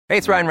Hey,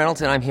 it's Ryan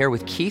Reynolds, and I'm here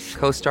with Keith,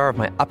 co-star of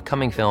my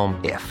upcoming film,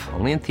 If,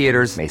 only in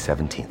theaters May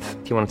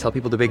 17th. Do you want to tell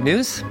people the big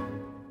news?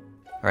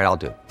 All right, I'll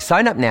do it.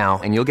 Sign up now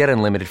and you'll get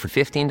unlimited for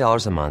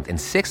 $15 a month and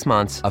 6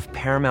 months of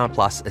Paramount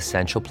Plus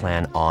Essential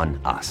Plan on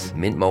us.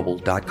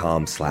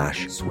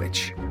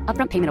 MintMobile.com/switch.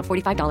 Upfront payment of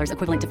 $45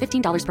 equivalent to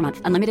 $15 per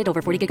month. Unlimited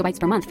over 40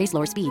 gigabytes per month. Face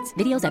lower speeds.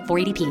 Videos at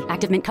 480p.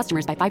 Active Mint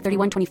customers by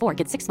 531.24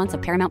 get 6 months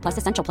of Paramount Plus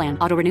Essential Plan.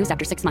 Auto renews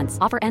after 6 months.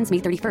 Offer ends May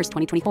 31st,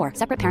 2024.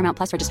 Separate Paramount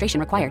Plus registration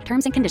required.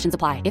 Terms and conditions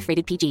apply if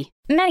rated PG.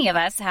 Many of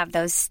us have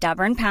those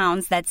stubborn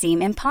pounds that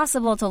seem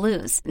impossible to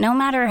lose, no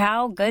matter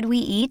how good we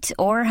eat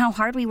or how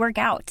hard we work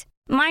out.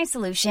 My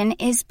solution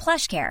is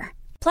PlushCare.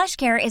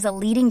 PlushCare is a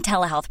leading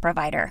telehealth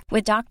provider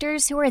with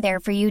doctors who are there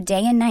for you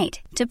day and night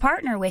to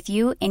partner with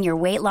you in your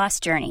weight loss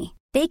journey.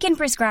 They can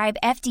prescribe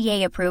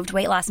FDA-approved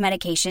weight loss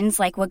medications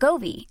like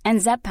Wegovy and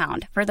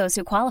Zepbound for those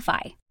who qualify.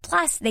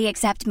 Plus, they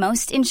accept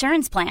most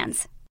insurance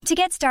plans. To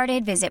get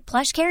started, visit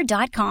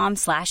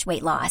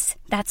plushcare.com/weightloss.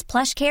 That's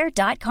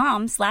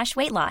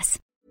plushcare.com/weightloss.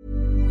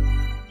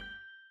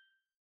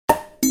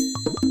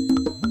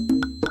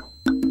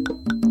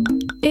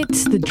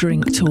 It's The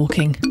Drink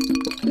Talking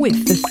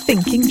with the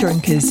Thinking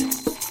Drinkers,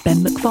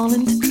 Ben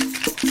McFarland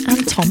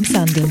and Tom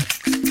Sandon,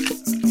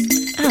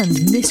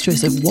 and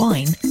Mistress of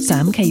Wine,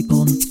 Sam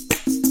Caporn.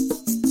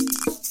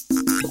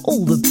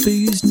 All the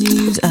booze,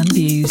 news and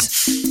views,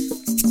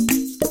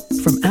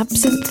 from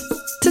absinthe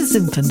to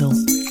Zinfandel.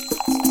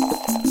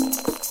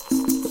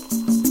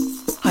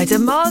 I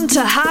demand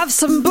to have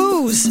some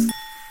booze.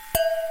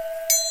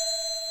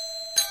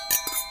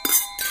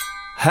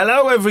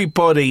 Hello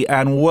everybody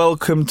and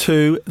welcome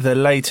to the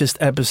latest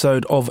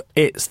episode of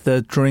It's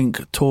the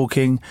Drink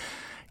Talking.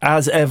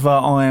 As ever,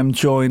 I am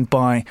joined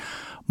by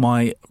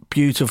my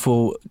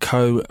beautiful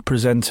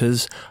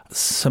co-presenters,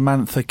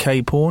 Samantha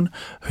Caporn,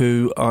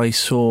 who I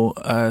saw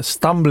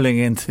stumbling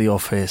into the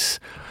office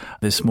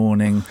this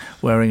morning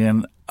wearing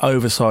an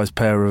oversized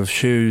pair of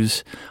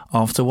shoes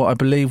after what I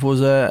believe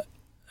was a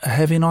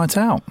heavy night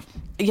out.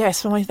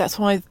 Yes, that's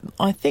why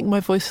I think my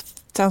voice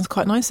sounds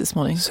quite nice this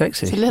morning.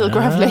 Sexy. It's a little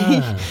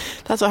gravelly.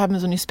 That's what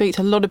happens when you speak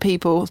to a lot of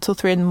people till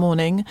 3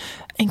 a.m.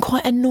 in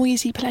quite a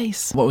noisy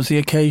place. What was the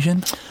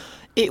occasion?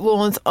 It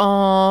was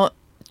our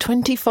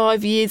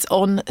 25 years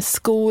on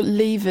school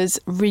leavers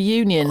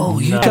reunion. Oh,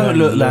 you don't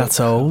look that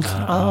old.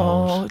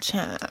 Oh,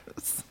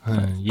 chaps.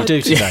 You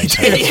do today.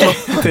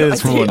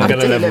 This morning. I'm going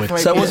to level with.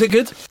 So was it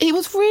good? It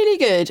was really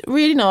good,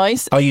 really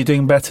nice. Are you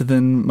doing better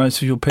than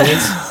most of your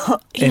peers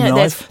in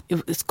life?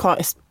 It's quite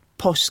a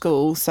posh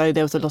school, so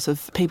there was a lot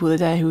of people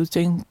there who was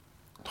doing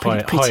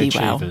pretty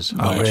well.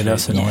 Oh, really?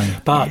 That's annoying.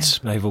 But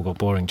they've all got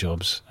boring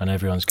jobs, and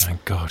everyone's going,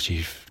 God,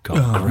 you've got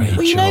a great job.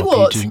 Well, you know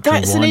what?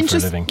 That's an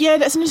interesting. Yeah,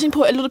 that's an interesting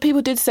point. A lot of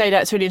people did say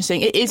that's really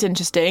interesting. It is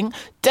interesting.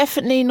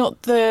 Definitely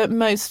not the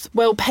most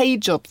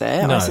well-paid job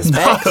there, I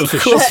suspect. No,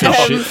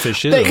 for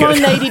sure. But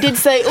one lady did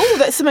say, "Oh,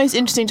 that's the most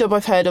interesting job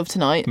I've heard of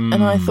tonight,"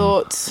 and I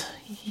thought,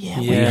 we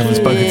haven't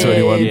spoken to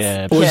anyone.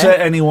 Yeah. Was there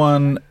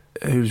anyone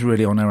who's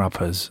really on their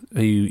uppers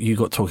who you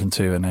got talking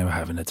to and they were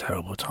having a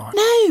terrible time?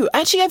 No,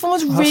 actually everyone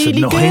was really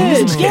annoying, good.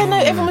 isn't it? Yeah, no,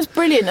 everyone was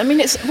brilliant. I mean,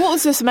 what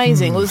was just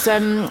amazing was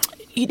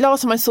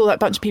last time I saw that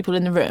bunch of people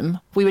in the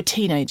room, we were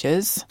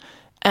teenagers,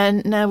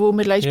 and now we're all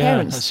middle-aged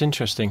parents. That's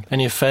interesting.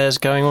 Any affairs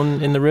going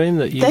on in the room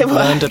that you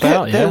learned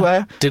about? There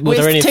were. Were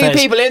there any two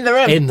people in the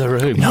room. In the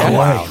room. No way.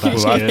 Wow,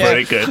 that's good.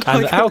 Very good.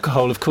 And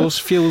alcohol, of course,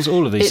 fuels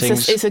all of these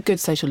things. It's a good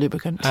social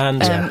lubricant.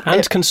 And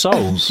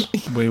consoles.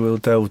 We will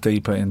delve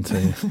deeper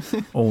into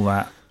all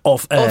that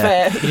off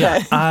air.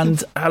 Yeah.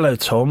 And hello,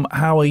 Tom.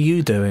 How are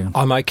you doing?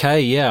 I'm okay,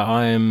 yeah.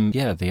 I am,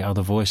 the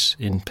other voice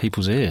in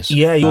people's ears.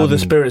 Yeah, you're the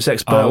spirits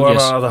expert. We're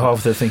yes. our other half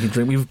of the Thinking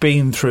Drink. We've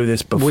been through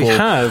this before. We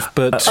have,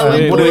 but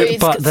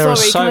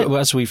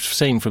as we've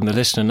seen from the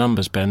listener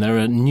numbers, Ben, there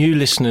are new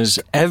listeners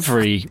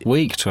every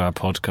week to our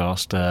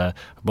podcast.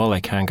 While they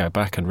can go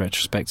back and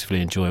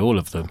retrospectively enjoy all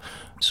of them,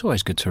 it's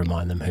always good to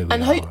remind them who we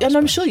are. And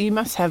I'm sure you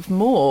must have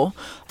more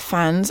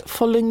fans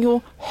following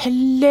your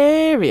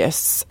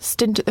hilarious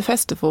stint at the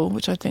festival,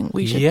 which I think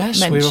we should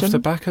mention. Yes, we're off the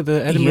back of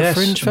the Edinburgh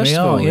Fringe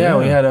Festival. We are.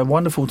 We had a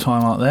wonderful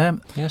time out there.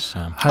 Yes,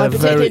 Sam. I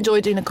particularly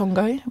enjoyed doing a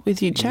Congo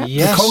with you chaps.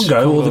 Yes, the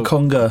Congo or the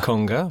Conga?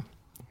 Congo.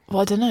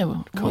 Well, I don't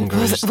know.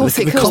 What's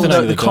it called?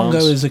 The Congo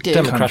is a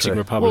Democratic country.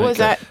 Republic. What was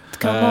that?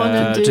 Come on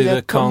and do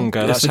the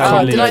Congo. That's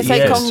how did I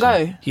say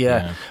Congo?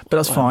 Yeah, but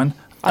that's fine.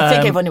 I think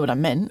everyone knew what I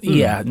meant.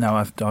 Yeah, no,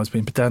 I was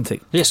being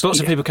pedantic. Yes, lots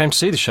of people came to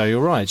see the show,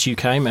 you're right. You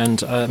came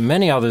and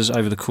many others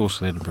over the course of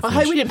the Edinburgh Fringe. I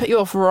hope we didn't put you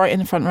off right in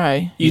the front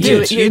row. You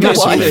did. You did.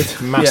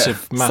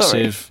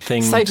 Massive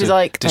thing Sophie's to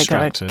like,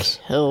 distract us.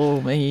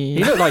 Kill me.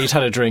 You looked like you'd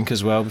had a drink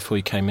as well before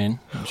you came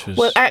in.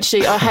 Well,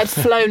 actually, I had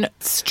flown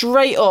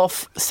straight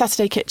off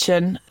Saturday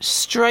Kitchen,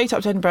 straight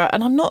up to Edinburgh,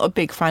 and I'm not a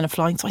big fan of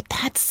flying, so I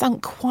had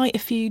sunk quite a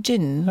few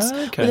gins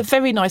with a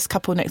very nice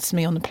couple next to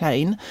me on the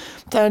plane.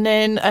 And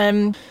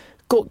then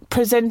got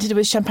presented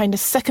with champagne the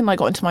second I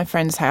got into my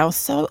friend's house,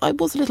 so I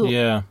was a little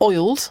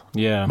oiled.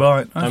 Yeah.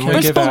 Right. Okay. And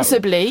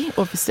responsibly,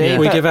 obviously. Yeah.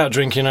 We give out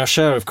drink in our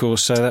show, of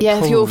course, so that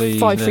your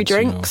 5 free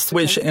drinks.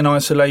 Which in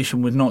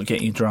isolation would not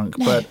get you drunk,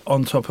 but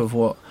on top of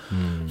what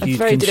you'd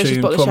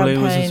consumed probably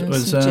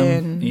was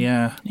gin.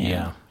 Yeah.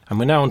 And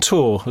we're now on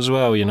tour as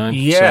well,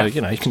 Yeah. So,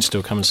 you can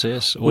still come and see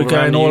us. We're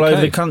going all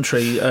over the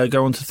country.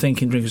 Go on to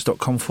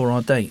thinkingdrinkers.com for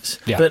our dates.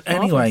 Yeah. But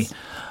anyway,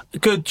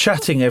 good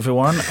chatting,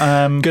 everyone.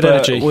 Good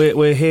energy.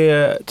 We're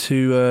here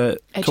to talk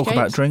Educate.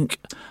 about drink,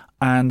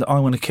 and I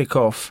want to kick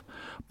off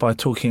by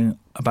talking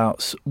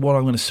about what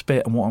I'm going to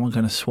spit and what I'm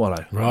going to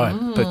swallow. Right.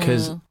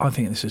 Because I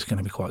think this is going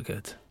to be quite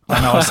good. I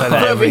know I say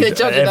that every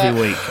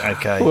week.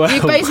 Okay. Well,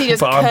 you basically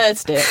just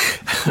cursed it.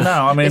 No,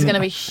 I mean... It's going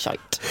to be shite.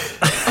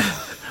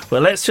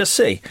 Well, let's just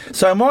see.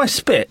 So my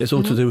spit is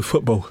all to do with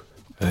football.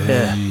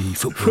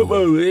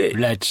 Football.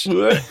 Let's.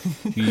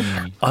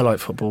 I like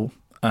football.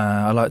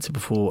 I liked it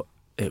before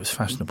it was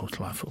fashionable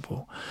to like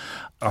football.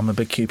 I'm a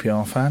big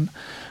QPR fan.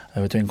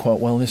 They were doing quite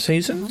well this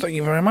season. Thank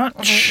you very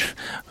much.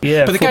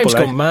 Yeah, but the game's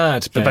gone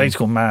mad. The game's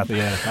gone mad.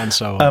 Yeah, and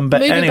so on.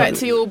 But Moving back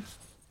to your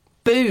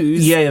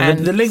booze. Yeah,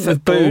 the link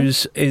football. with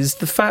booze is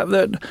the fact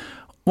that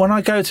when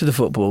I go to the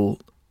football,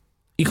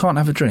 you can't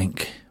have a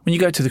drink. When you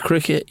go to the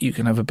cricket, you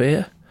can have a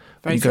beer.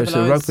 When you go to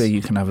the rugby,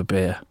 you can have a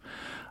beer.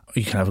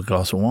 You can have a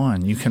glass of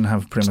wine. You can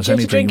have pretty much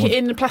any drink. Drink it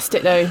in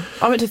plastic, though.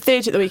 I went to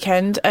theatre at the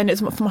weekend, and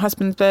it was for my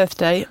husband's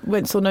birthday.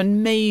 Went and saw an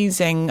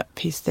amazing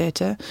piece of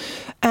theatre,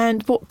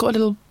 and got a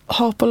little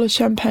half bottle of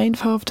champagne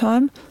for half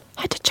time.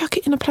 I had to chuck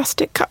it in a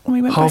plastic cup when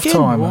we went half back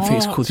time. in. I think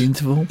it's called the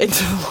interval.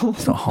 Interval.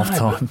 It's not half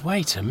time.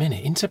 Wait a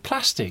minute, into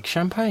plastic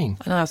champagne.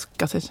 I know, I was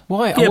gutted.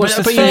 Why? Yeah, what's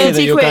the but fear that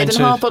 30 you're quid going and to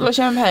half bottle of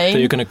champagne. that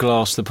you're going to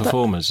glass the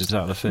performers? Is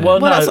that the fear? Well,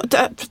 Well, no.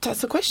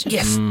 that's the question.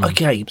 Yes,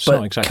 okay, It's but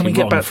not exactly can we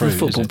get rotten back to the fruit,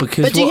 football? is it?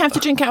 Because But do you have to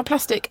drink out of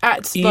plastic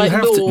at You like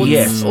have to- lawns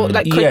yes. or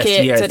like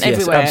cricket and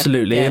everywhere?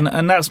 Absolutely. Yeah.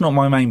 And that's not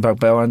my main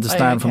bugbear. I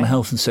understand from a okay.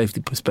 health and safety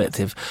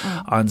perspective.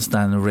 I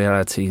understand the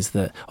realities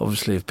that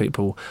obviously if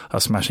people are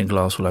smashing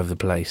glass all over the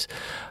place,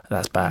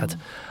 that's bad.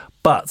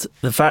 But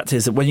the fact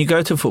is that when you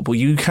go to football,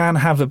 you can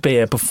have a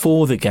beer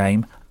before the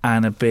game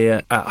and a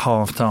beer at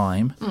half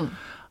time.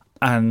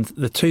 And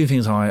the two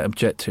things I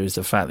object to is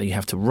the fact that you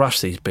have to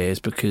rush these beers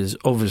because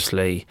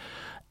obviously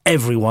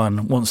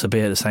everyone wants a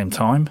beer at the same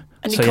time.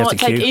 And so you have can't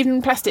to take queue.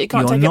 even plastic. You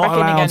can't You're take it not back in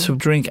allowed again. to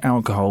drink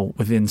alcohol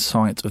within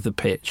sight of the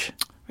pitch.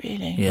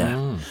 Really?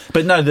 Yeah.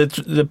 But no,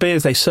 the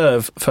beers they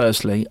serve,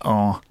 firstly,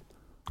 are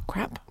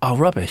Crap.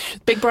 rubbish.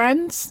 Big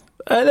brands.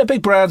 They're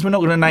big brands. We're not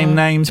going to name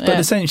names, but yeah.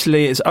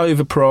 essentially it's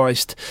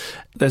overpriced.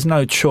 There's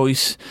no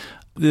choice.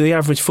 The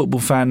average football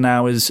fan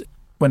now is,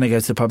 when they go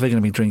to the pub, they're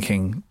going to be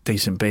drinking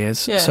decent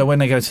beers. Yeah. So when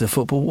they go to the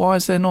football, why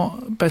is there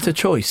not a better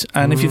choice?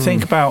 And if you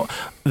think about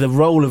the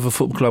role of a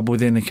football club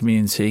within a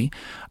community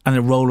and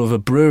the role of a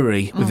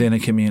brewery within a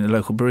community, a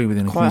local brewery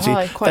within a Quite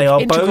community, high, quite they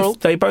are integral.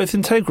 both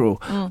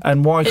integral.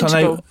 And why can't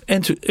Integral. they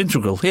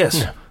integral?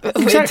 Yes,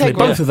 exactly.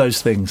 Integral. Both of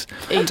those things.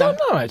 I don't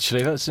know,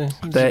 actually. That's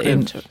They're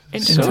good.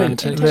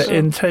 they're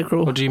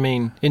integral. What do you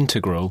mean,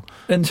 integral?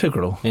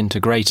 Integral.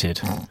 Integrated.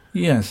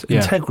 Yes,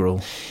 Yeah.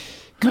 integral.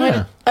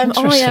 Yeah. I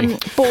Interesting.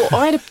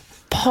 had a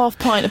half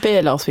pint of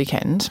beer last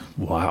weekend.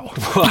 Wow.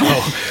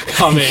 Wow.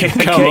 Come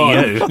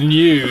on.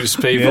 News,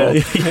 people.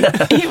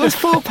 It was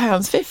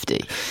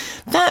 £4.50.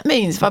 That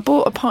means if I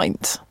bought a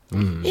pint,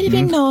 it'd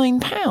be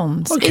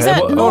 £9. Okay, Is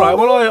that well, all right.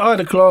 Well, I had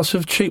a glass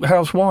of cheap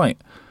house white.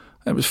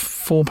 It was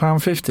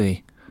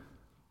 £4.50.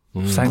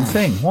 Same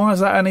thing. Why is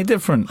that any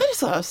different? I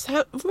just thought it was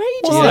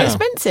outrageously Why?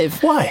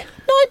 expensive. Why?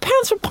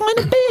 £9 for a pint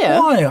of beer.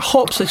 Why?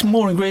 Hops, there's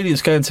more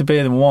ingredients going to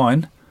beer than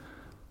wine.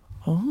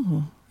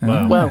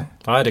 Well,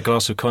 I had a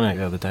glass of cognac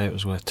the other day. It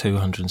was worth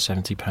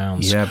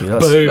 £270. Yeah, but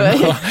that's...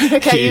 Boom.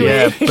 okay, you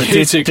Yeah, were. but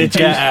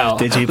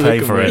did you pay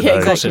for it? Yeah, though?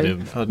 Of course I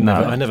exactly. didn't. No.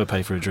 I never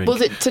pay for a drink.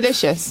 Was it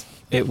delicious?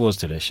 It was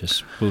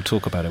delicious. We'll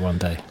talk about it one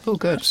day. Oh,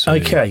 good.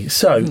 Absolutely. Okay,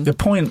 so the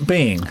point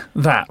being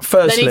that, They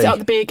firstly... need to up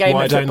the beer game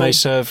Why at don't football. they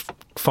serve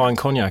fine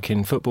cognac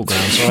in football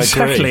grounds? I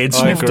Exactly, agree. it's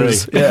I agree.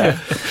 snifters. Yeah.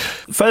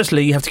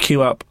 Firstly, you have to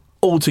queue up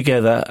all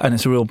together, and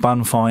it's a real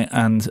bun fight,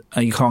 and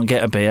you can't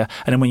get a beer.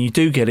 And then when you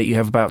do get it, you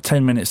have about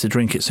 10 minutes to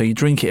drink it. So you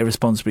drink it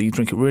irresponsibly, you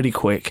drink it really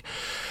quick.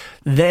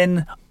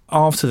 Then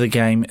after the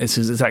game, it's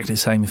exactly the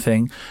same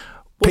thing.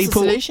 What's the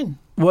solution?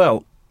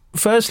 Well,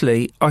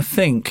 firstly, I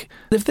think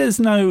if there's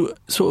no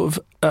sort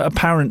of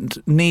apparent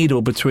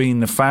needle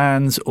between the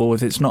fans, or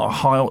if it's not a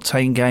high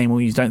octane game,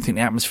 or you don't think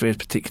the atmosphere is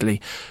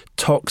particularly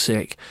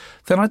toxic,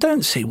 then I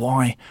don't see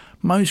why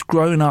most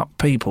grown-up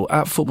people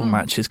at football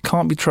matches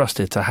can't be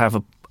trusted to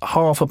have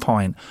half a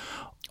pint.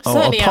 or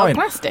Certainly a out of pint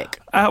plastic.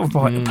 out of a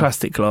pint of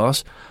plastic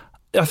glass.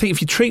 I think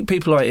if you treat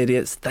people like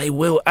idiots, they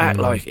will act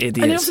like And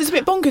idiots. also, it's a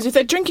bit bonkers. If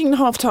they're drinking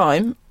half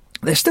time,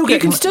 They're still you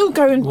getting... can still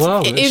go and...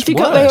 Well, if it's you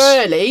got worse.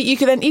 there early, you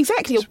can then...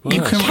 Exactly. You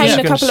worse. can Yeah. cane You're a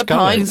gonna couple of scum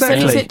it. pints, then you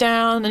Exactly. sit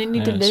down and you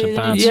need Yeah, it's a to...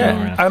 bad do.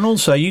 scenario. Yeah, and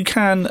also you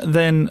can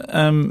then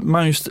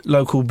most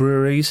local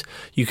breweries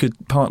you could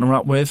partner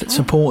up with,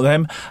 support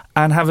them,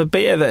 and have a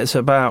beer that's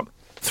about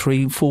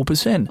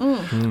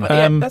 3-4%.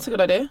 Yeah, that's a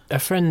good idea. A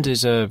friend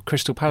is a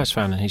Crystal Palace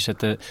fan, and he said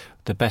that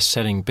the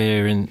best-selling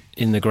beer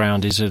in the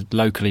ground is a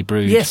locally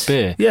brewed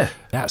beer. Yeah.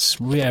 That's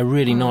a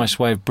really nice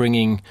way of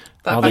bringing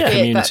other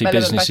community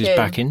businesses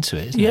back into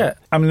it, isn't it?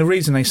 I mean, the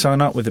reason they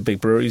sign up with the big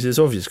breweries is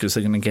obvious, because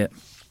they're going to get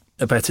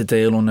a better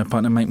deal on their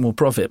part and make more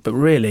profit. But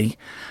really,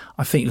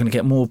 I think you're going to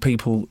get more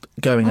people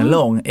going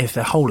along if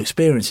the whole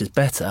experience is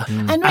better.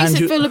 And makes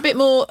it feel a bit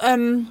more...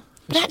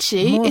 But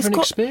actually, more it's of an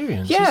got,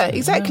 experience. Yeah, isn't it?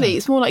 exactly.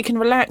 It's more like you can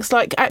relax,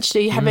 like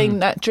actually having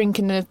that drink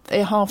in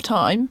a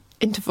half-time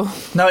interval.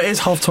 No, it is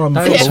half-time.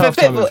 Yeah, for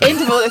football,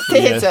 interval at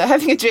theatre,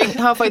 having a drink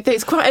halfway through.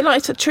 It's quite a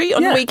nice treat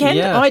on the weekend.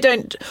 Yeah.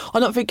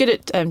 I'm not very good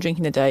at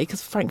drinking the day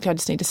because, frankly, I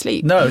just need to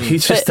sleep. No, you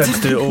just tend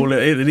to do it all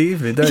in the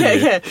evening, don't you?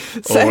 Yeah.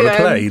 So, or on a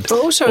plane. But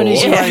also an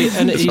easy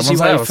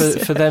way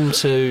for them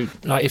to,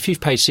 like, if you've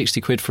paid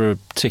 60 quid for a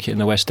ticket in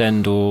the West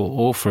End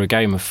or for a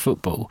game of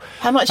football.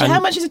 How much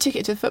is a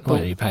ticket to football?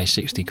 Well, you pay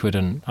 60 quid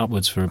and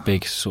upwards for a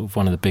big, sort of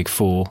one of the big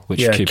four, which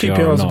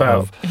QPR's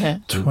about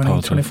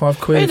 20, 25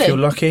 quid if you're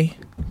lucky.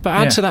 But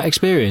add to that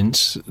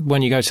experience,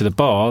 when you go to the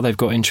bar, they've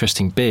got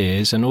interesting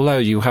beers, and although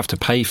you have to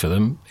pay for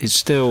them, it's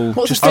still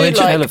elevates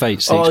the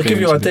experience. I'll give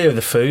you an idea of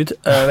the food.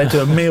 They do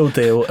a meal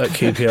deal at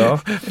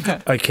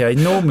QPR. Okay,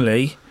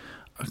 normally,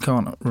 I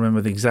can't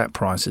remember the exact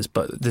prices,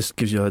 but this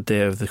gives you an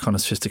idea of the kind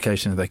of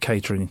sophistication of their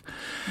catering,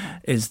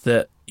 is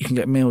that you can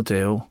get a meal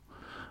deal,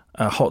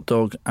 a hot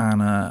dog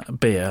and a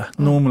beer.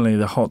 Normally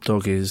the hot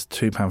dog is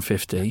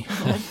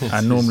 £2.50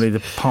 and normally the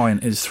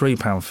pint is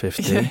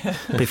 £3.50.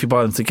 But if you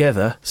buy them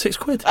together,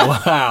 £6.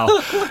 Wow.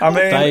 I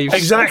mean,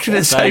 exactly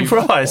the same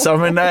price. I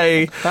mean,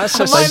 my maths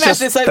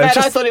is so bad,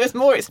 I thought it was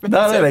more expensive.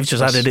 No, they've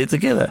just added it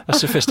together. A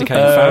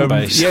sophisticated fan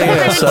base.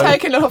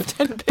 Taken off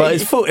 10p.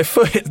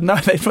 But no,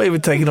 they've not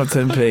even taken off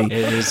 10p.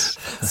 It is.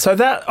 So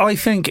that, I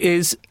think,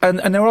 is... And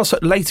there are also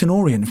Leighton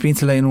Orient. I've been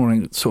to Leighton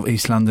Orient, sort of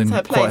East London,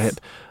 quite hip.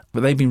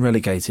 But they've been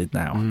relegated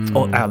now,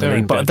 out of the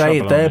league. But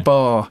their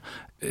bar,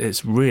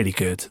 it's really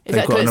good.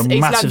 They've got a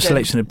massive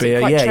selection of beer.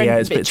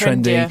 It's a bit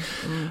trendy.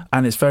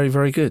 And it's very,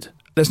 very good.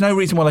 There's no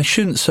reason why they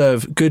shouldn't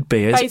serve good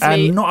beers.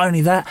 Basically, and not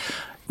only that,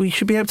 we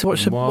should be able to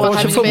watch the football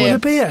with a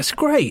beer. It's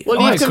great.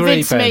 Well, you've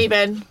convinced me,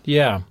 Ben.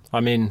 Yeah,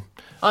 I'm in.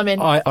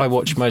 I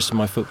watch most of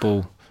my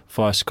football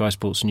via Sky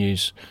Sports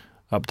News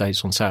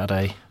updates on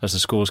Saturday as the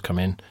scores come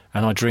in,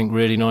 and I drink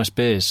really nice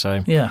beers,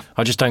 so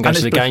I just don't go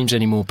to the games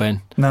anymore,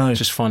 Ben. No. I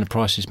just find the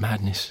prices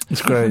madness.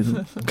 It's great.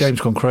 Game's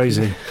gone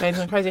crazy.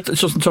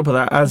 Just on top of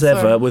that, as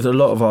ever, with a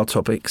lot of our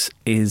topics,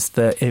 is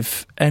that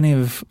if any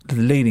of the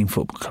leading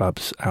football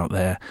clubs out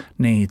there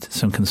need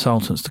some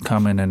consultants to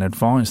come in and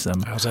advise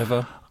them as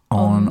ever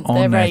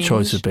on their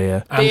choice of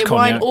beer and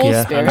cognac, wine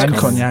or spirits. And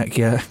cognac,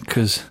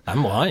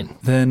 and wine,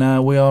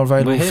 then we are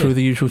available through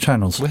the usual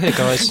channels. We're here,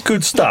 guys.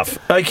 Good stuff.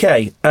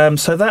 Okay,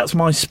 so that's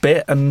my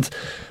spit, and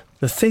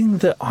the thing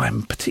that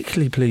I'm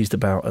particularly pleased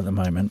about at the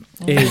moment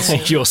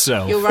is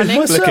yourself. You're running,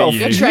 look at you.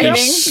 You're training,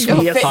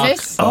 your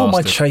fitness. Oh,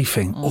 my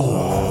chafing.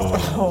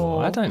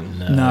 I don't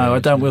know. No, I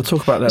don't. We'll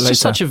talk about that later. It's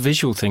just such a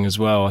visual thing as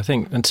well. I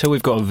think until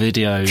we've got a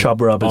video.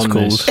 Chub Rub, it's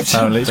called.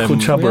 Apparently, it's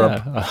called Chub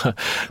Rub.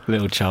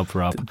 Little Chub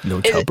Rub.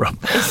 Little Chub Rub.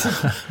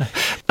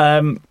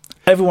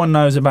 Everyone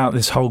knows about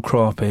this whole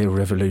craft beer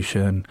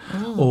revolution.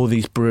 All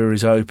these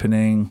breweries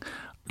opening,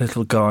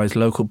 little guys,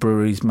 local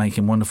breweries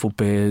making wonderful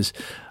beers.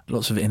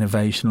 Lots of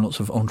innovation, lots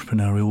of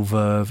entrepreneurial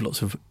verve,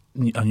 lots of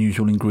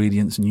unusual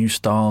ingredients, new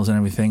styles and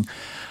everything.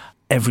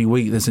 Every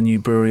week there's a new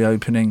brewery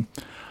opening.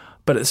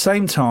 But at the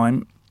same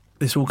time,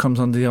 this all comes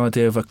under the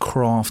idea of a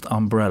craft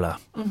umbrella.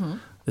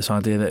 This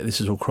idea that this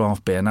is all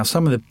craft beer. Now,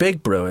 some of the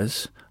big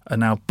brewers are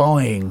now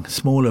buying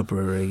smaller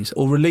breweries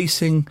or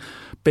releasing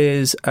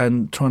beers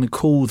and trying to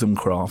call them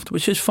craft,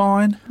 which is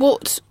fine.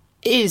 What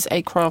is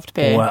a craft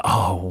beer?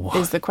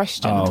 Is the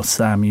question. Oh,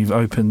 Sam, you've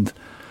opened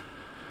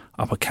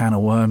up a can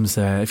of worms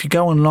there. If you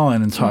go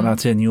online and type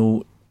that in,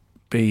 you'll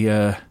be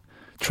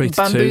treated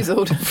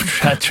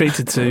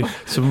to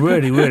some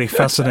really, really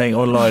fascinating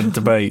online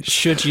debate.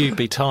 Should you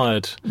be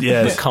tired?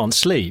 Yes. Can't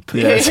sleep?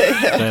 Yes.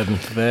 Then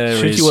there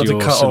Should is you want your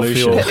to cut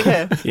solution. off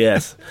your...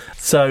 Yes.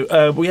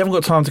 So we haven't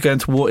got time to go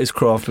into what is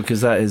craft because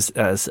that is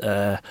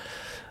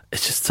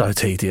it's just so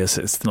tedious.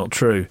 It's not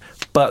true.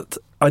 But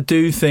I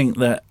do think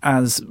that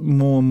as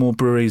more and more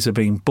breweries are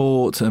being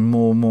bought and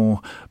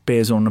more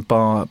beers on the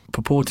bar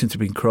purporting to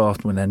be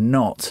craft when they're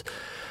not,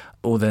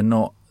 or they're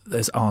not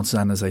as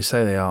artisan as they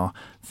say they are,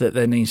 that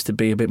there needs to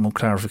be a bit more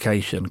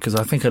clarification because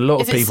I think a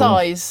lot of people... Is it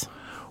size?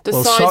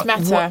 Does size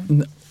matter?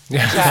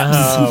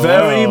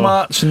 Very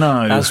much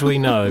no. As we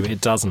know,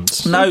 it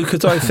doesn't. No,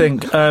 because I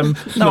think I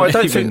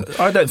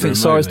don't think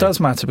size does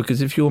matter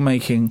because if you're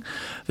making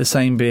the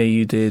same beer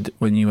you did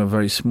when you were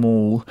very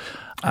small,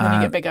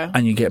 and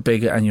you get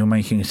bigger, and you're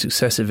making a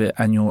success of it,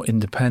 and you're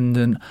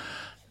independent,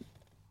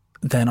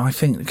 then I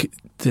think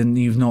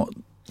you've not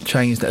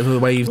changed the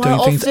way you're doing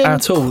things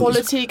at all.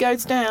 Quality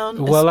goes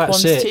down. Well,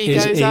 that's it.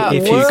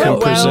 If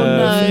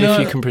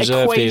you can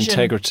preserve the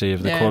integrity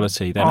of the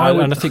quality, then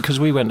and I think because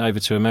we went over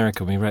to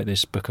America and we wrote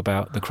this book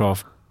about the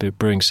craft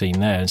brewing scene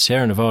there. And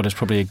Sierra Nevada is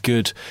probably a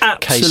good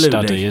case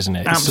study, isn't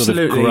it? It's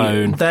Absolutely. sort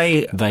of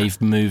grown.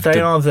 They've moved. They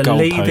are the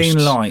leading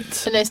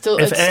light, and they're still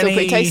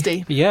pretty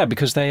tasty. Yeah,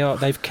 because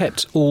they've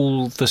kept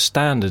all the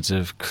standards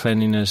of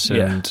cleanliness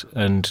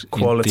and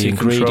quality the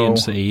ingredients control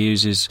that he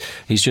uses.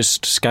 He's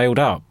just scaled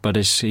up, but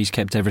he's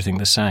kept everything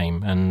the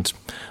same. And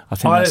I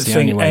think that's the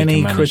only way you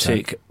can manage that. I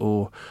don't think any critic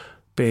or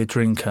beer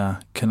drinker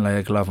can lay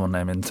a glove on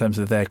them in terms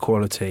of their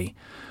quality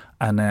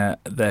and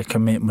their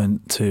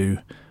commitment to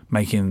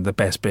making the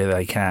best beer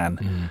they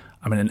can.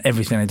 I mean, and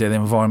everything they do, they're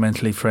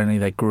environmentally friendly,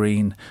 they're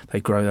green,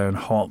 they grow their own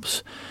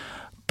hops.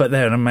 But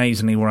they're an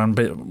amazingly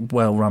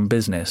well-run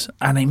business,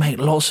 and they make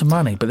lots of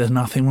money, but there's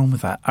nothing wrong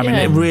with that. I mean,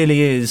 it really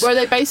is. Where are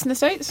they based in the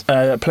States?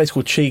 A place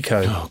called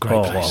Chico. Oh,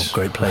 great place.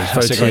 Great place.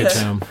 That's a great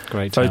town.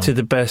 Great town. Voted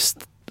the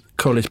best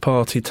college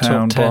party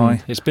town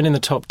by... It's been in the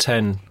top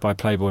 10 by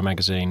Playboy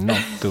magazine.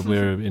 Not that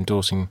we're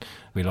endorsing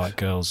We Like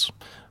Girls.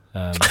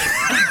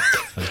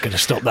 I was going to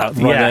stop that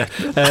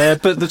there.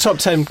 But the top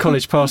 10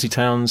 college party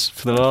towns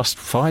for the last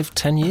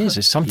 5-10 years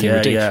is something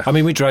ridiculous. I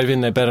mean, we drove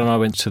in there, Ben and I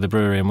went to the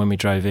brewery, and when we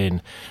drove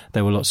in,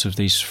 there were lots of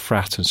these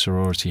frat and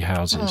sorority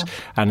houses,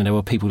 and there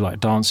were people like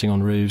dancing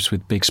on roofs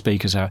with big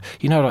speakers out.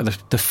 You know,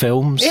 like the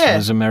films,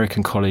 there's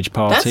American college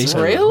parties.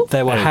 That's real?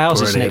 There were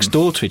houses next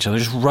door to each other,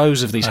 just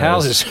rows of these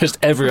houses, just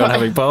everyone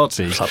having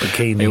parties. Like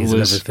bikinis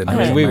and everything. I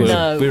mean, we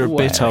were a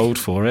bit old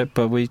for it,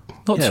 but we...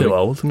 Not too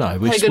old. No,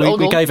 we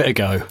gave it a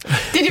go.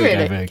 Did you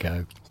really? Gave it a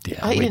go.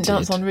 Yeah, you didn't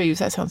dance on roofs.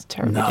 That sounds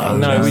terrible.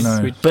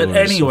 No. But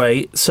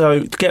anyway,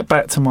 so to get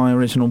back to my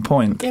original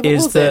point,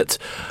 is that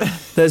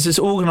there's this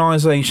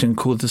organisation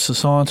called the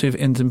Society of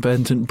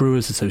Independent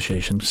Brewers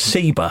Association,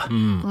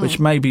 SIBA, which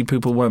maybe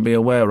people won't be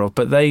aware of,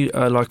 but they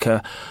are like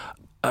a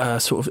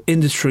sort of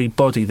industry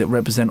body that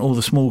represent all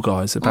the small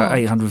guys, about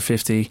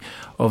 850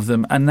 of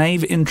them, and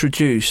they've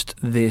introduced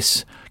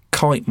this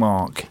kite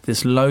mark,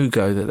 this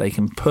logo that they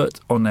can put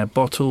on their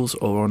bottles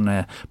or on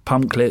their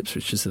pump clips,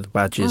 which is the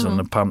badges on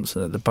the pumps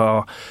at the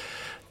bar,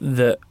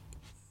 that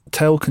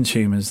tell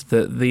consumers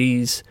that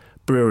these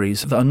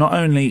breweries that are not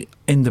only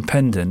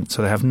independent,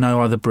 so they have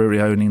no other brewery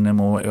owning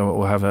them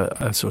or have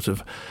a sort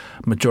of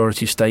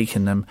majority stake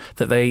in them,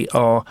 that they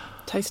are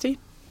tasty,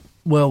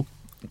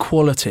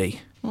 quality,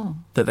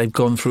 that they've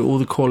gone through all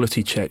the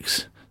quality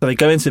checks. So they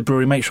go into the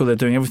brewery, make sure they're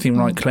doing everything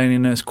right,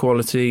 cleanliness,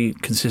 quality,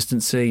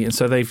 consistency, and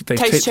so they've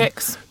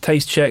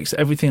taste checks,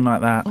 everything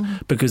like that.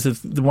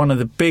 Because one of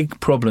the big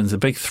problems, the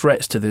big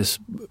threats to this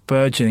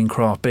burgeoning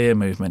craft beer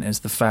movement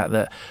is the fact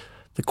that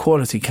the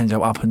quality can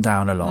go up and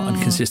down a lot,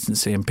 and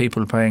consistency, and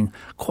people are paying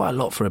quite a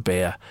lot for a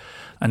beer.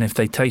 And if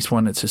they taste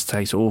one that just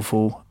tastes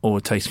awful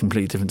or tastes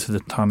completely different to the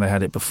time they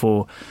had it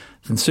before,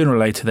 then sooner or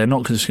later they're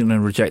not just going to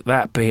reject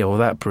that beer or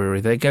that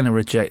brewery. They're going to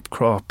reject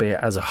craft beer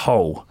as a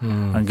whole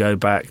and go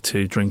back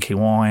to drinking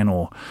wine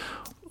or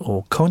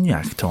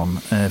cognac,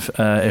 Tom,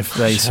 if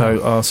they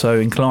are so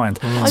inclined.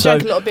 I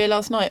drank a lot of beer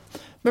last night.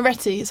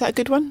 Moretti, is that a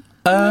good one?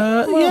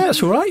 Yeah,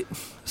 it's all right.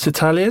 It's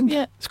Italian.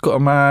 Yeah. It's got a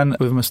man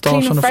with a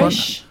moustache on the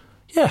fresh. Front.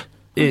 Yeah.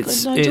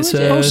 It's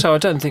also, I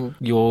don't think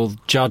you're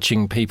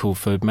judging people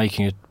for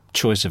making a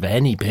choice of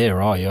any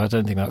beer, are you? I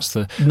don't think that's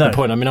the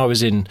point. I mean, I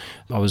was on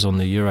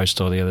the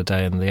Eurostar the other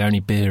day, and the only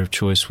beer of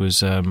choice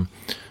was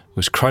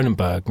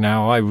Kronenberg.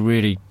 Now, I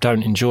really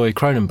don't enjoy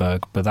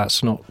Kronenberg, but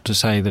that's not to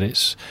say that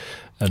it's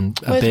a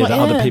beer that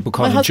other people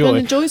can't enjoy. My husband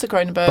enjoys a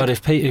Kronenberg. But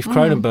if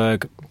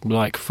Kronenberg,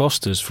 like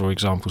Foster's, for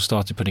example,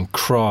 started putting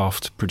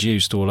craft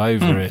produced all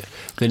over it,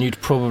 then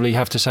you'd probably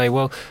have to say,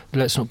 well,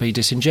 let's not be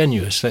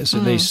disingenuous. Let's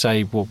at least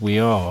say what we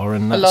are,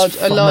 and that's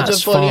a larger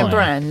volume fine.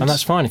 brand. And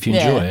that's fine if you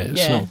enjoy it.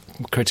 It's not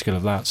critical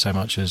of that so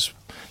much as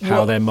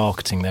how they're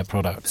marketing their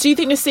product. So you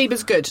think the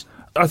SIBA's good?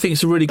 I think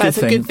it's a really good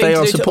thing. They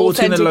are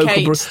supporting the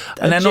local brewery,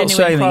 and they're not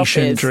saying that you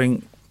shouldn't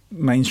drink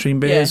mainstream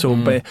beers or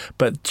beer,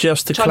 but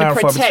just to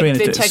clarify between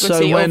the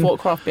integrity of what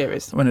craft beer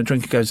is. When a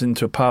drinker goes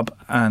into a pub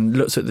and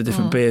looks at the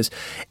different beers,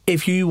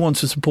 if you want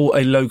to support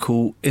a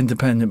local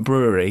independent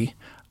brewery,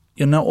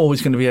 you're not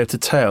always going to be able to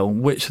tell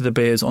which of the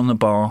beers on the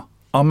bar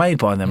are made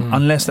by them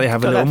unless they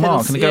have a little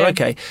mark. And they go,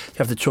 okay, you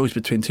have the choice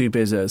between two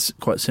beers that are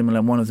quite similar,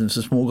 and one of them's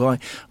a small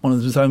guy, one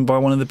of them's owned by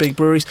one of the big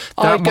breweries.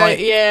 I'd go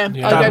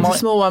for the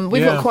small one.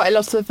 We've got quite a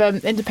lot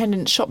of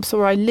independent shops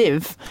where I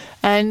live,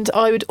 and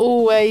I would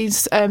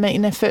always make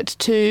an effort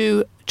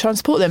to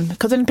transport them,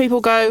 because then people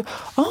go,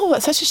 oh,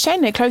 that's such a shame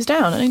they closed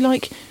down. And you're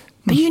like,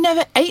 but you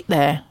never ate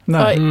there.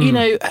 No. You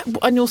know,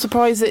 and you're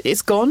surprised that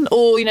it's gone.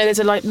 Or, you know, there's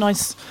a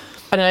nice,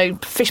 I don't know,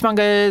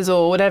 fishmongers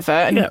or whatever,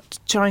 and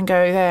try and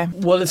go there.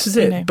 Well, this is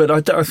it.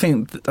 But I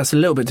think that's a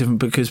little bit different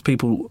because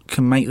people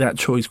can make that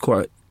choice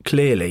quite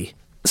clearly.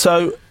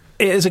 So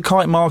it is a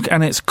kite mark,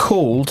 and it's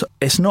called,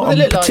 it's not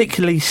a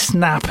particularly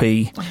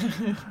snappy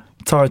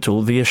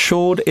title, the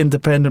Assured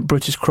Independent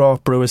British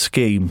Craft Brewer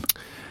Scheme.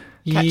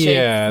 Catchy.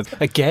 Yeah,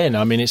 again,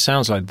 I mean, it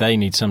sounds like they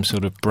need some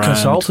sort of brand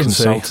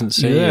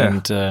consultancy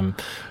and,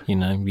 you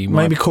know, you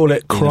might maybe call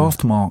it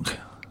Craft Mark.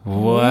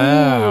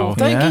 Wow. Ooh,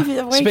 don't give it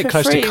away it's a bit for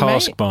close free, to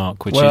Cask mate.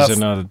 Mark, which is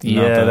another.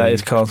 That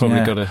is Cask.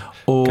 Probably got to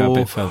go a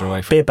bit further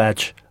away from Beer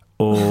Badge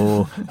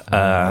or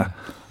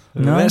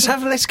No?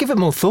 Let's give it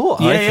more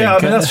thought. I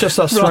mean, that's just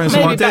us throwing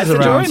some ideas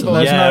around.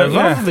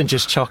 Rather than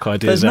just chuck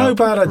ideas. There's no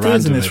bad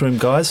ideas in this room,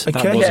 guys.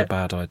 Okay? That was a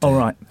bad idea. All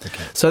right.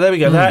 Okay. So there we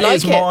go. That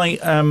is my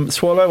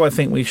swallow. I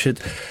think we should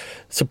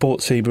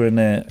support SEBA in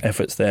their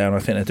efforts there, and I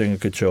think they're doing a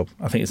good job.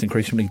 I think it's an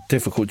increasingly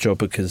difficult job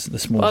because the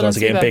small guys are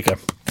getting bigger.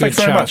 Thanks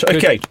very much.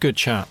 Okay. Good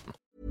chat.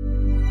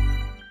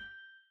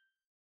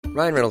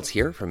 Ryan Reynolds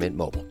here from Mint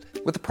Mobile.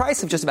 With the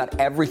price of just about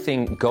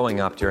everything going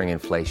up during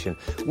inflation,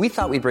 we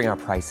thought we'd bring our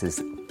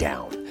prices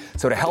down.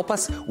 So to help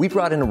us, we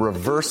brought in a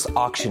reverse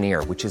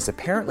auctioneer, which is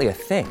apparently a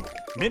thing.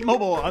 Mint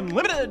Mobile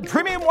Unlimited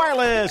Premium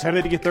Wireless. How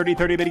to get 30,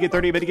 30, bit to get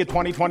 30, bit to get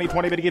 20, 20,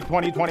 20, bit to get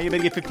 20, 20, bit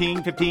to get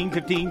 15, 15,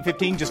 15,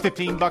 15, just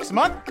 $15 a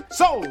month?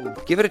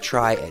 Sold! Give it a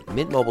try at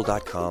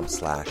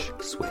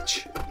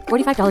mintmobile.com/switch.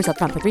 $45 up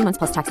front for 3 months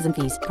plus taxes and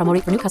fees. Promo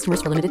rate for new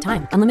customers for limited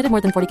time. Unlimited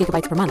more than 40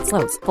 gigabytes per month.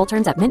 Slows full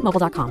terms at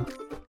mintmobile.com.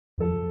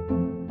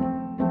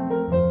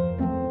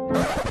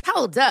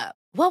 Hold up.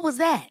 What was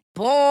that?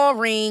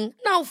 Boring.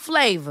 No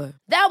flavor.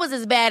 That was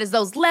as bad as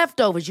those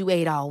leftovers you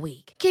ate all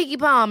week. Keke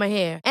Palmer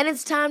here, and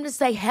it's time to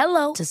say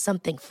hello to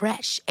something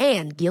fresh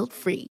and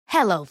guilt-free.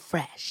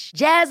 HelloFresh.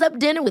 Jazz up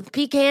dinner with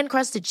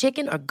pecan-crusted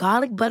chicken or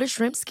garlic butter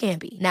shrimp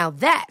scampi. Now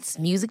that's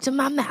music to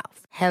my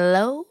mouth.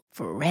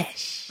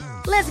 HelloFresh.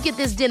 Let's get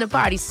this dinner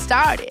party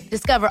started.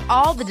 Discover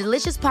all the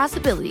delicious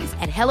possibilities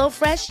at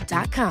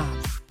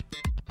HelloFresh.com.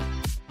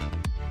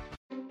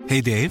 Hey,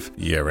 Dave.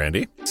 Yeah,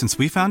 Randy. Since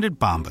we founded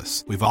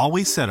Bombas, we've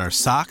always said our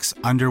socks,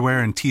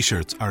 underwear, and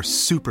T-shirts are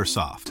super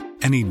soft.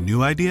 Any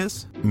new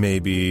ideas?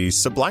 Maybe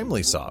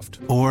sublimely soft.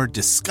 Or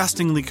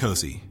disgustingly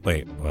cozy.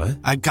 Wait, what?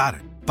 I got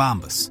it.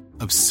 Bombas.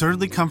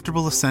 Absurdly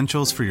comfortable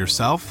essentials for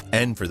yourself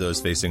and for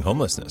those facing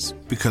homelessness.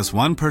 Because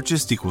one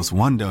purchased equals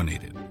one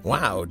donated.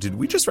 Wow, did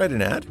we just write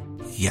an ad?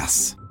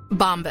 Yes.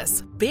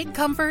 Bombas. Big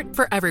comfort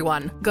for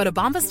everyone. Go to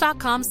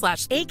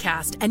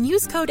bombas.com/ACAST and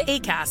use code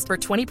ACAST for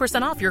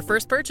 20% off your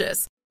first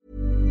purchase.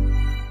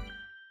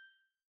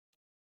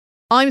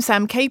 I'm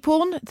Sam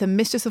Caporn, the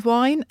Mistress of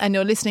Wine, and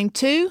you're listening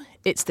to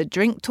It's the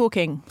Drink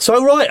Talking.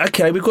 So, right,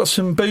 okay, we've got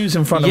some booze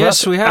in front of us.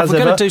 Yes, we have. We're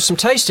going to do some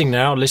tasting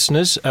now,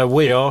 listeners.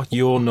 We are,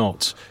 you're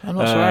not. I'm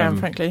not sure I am,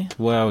 frankly.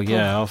 Well,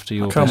 yeah, after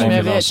your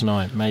behaviour last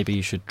night, maybe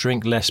you should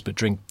drink less but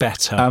drink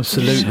better.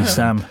 Absolutely,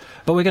 Sam.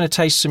 But we're going to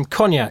taste some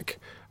cognac.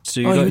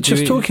 You were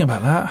just talking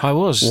about that. I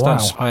was. Wow.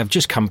 I have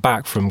just come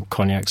back from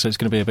cognac, so it's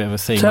going to be a bit of a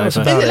theme Tell us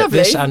over about it.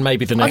 this and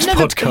maybe the next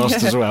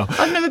podcast as well.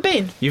 I've never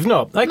been. You've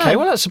not? Okay,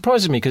 well, that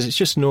surprises me because it's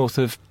just north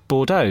of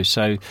Bordeaux,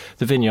 so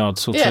the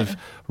vineyards sort of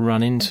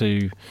run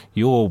into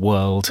your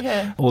world.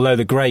 Yeah. Although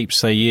the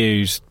grapes they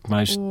use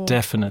most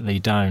definitely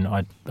don't.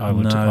 I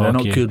would argue. They're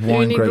not good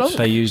wine grapes. Blanc.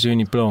 They use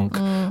Uni Blanc.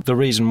 The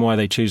reason why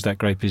they choose that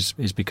grape is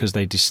because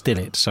they distill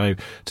it. So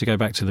to go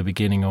back to the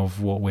beginning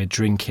of what we're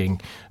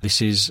drinking,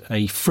 this is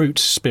a fruit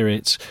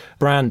spirit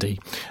brandy,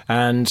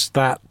 and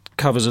that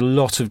covers a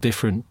lot of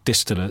different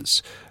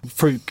distillates.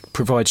 Fruit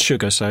provides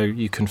sugar, so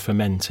you can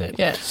ferment it.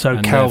 Yeah.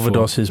 So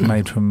Calvados is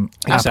made from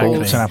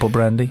apple. It's an apple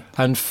brandy.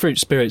 And fruit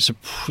spirits are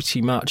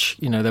pretty much,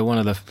 they're one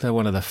of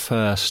the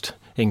first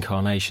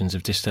incarnations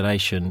of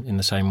distillation in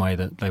the same way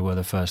that they were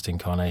the first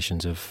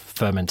incarnations of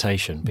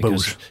fermentation.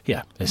 Because,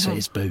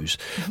 it's booze.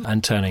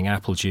 And turning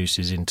apple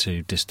juices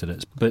into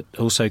distillates. But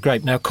also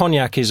grape. Now,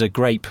 cognac is a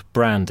grape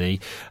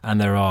brandy, and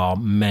there are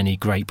many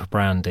grape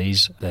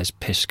brandies. There's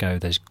Pisco,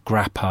 there's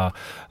Grappa,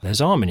 there's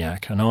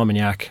Armagnac. And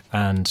Armagnac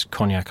and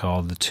cognac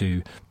are the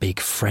two big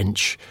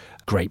French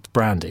grape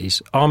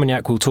brandies.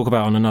 Armagnac we'll talk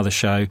about on another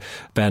show.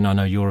 Ben, I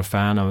know you're a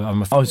fan.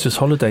 I was just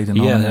holidayed in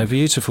Armagnac. Yeah, a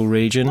beautiful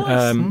region.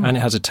 And it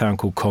has a town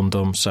called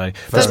Condom, so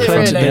there's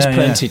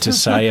plenty to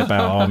say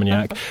about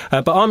Armagnac.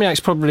 But Armagnac's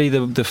probably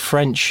the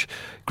French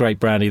grape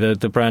brandy,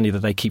 the brandy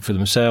that they keep for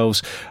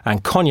themselves.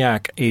 And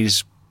cognac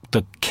is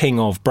the king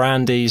of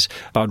brandies,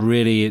 but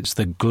really it's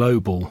the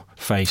global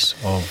face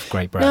of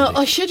grape brandy. Now,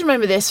 I should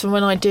remember this from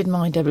when I did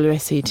my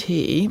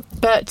WSET,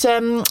 but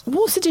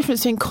what's the difference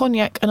between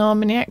cognac and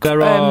Armagnac?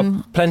 There are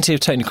plenty of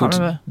technical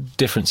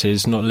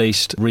differences, not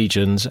least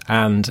regions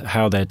and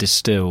how they're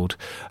distilled.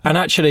 And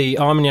actually,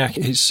 Armagnac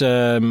is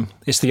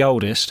it's the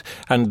oldest,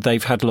 and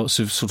they've had lots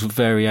of sort of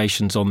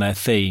variations on their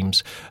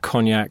themes.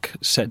 Cognac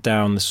set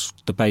down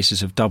the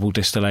basis of double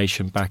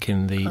distillation back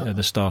in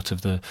the start of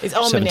the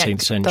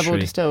 17th century. Double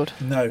distilled?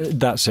 No.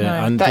 That's it. No.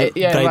 And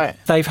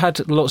they've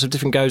had lots of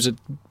different goes at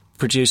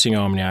producing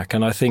Armagnac,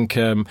 and I think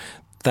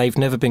they've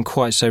never been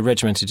quite so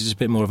regimented. It's a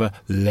bit more of a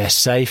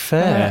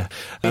laissez-faire.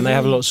 And they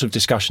have lots of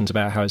discussions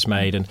about how it's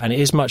made, and it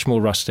is much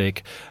more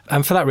rustic.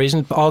 And for that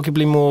reason,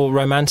 arguably more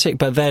romantic.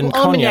 But then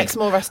cognac... Armagnac's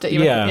more rustic,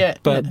 you reckon?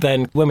 But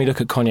then when we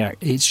look at cognac,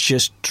 it's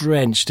just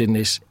drenched in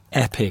this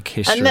epic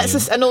history. And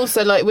and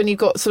also like when you've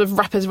got sort of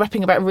rappers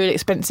rapping about really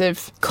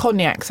expensive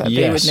cognacs, that'd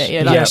be, wouldn't it?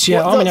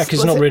 Yeah, Armagnac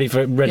is not really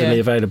readily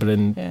available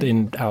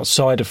in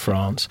outside of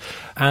France,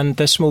 and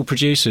they're small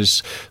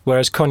producers.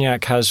 Whereas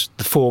cognac has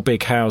the 4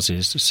 big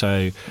houses,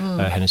 so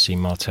Hennessy,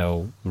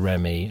 Martell,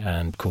 Remy,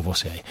 and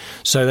Courvoisier.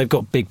 So they've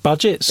got big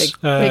budgets,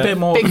 a bit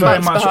more,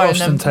 very much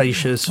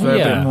ostentatious, a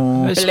bit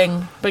more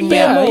bling,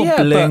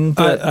 bling,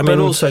 but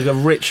also a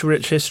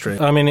rich history.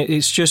 I mean,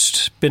 it's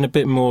just been a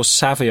bit more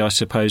savvy, I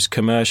suppose,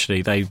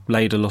 commercially. They've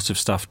laid a lot of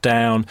stuff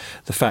down.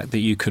 The fact that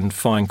you can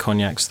find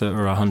cognacs that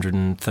are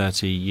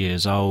 130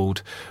 years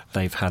old,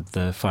 they've had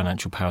the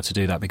financial power to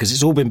do that because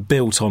it's all been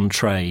built on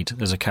trade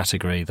as a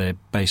category. They're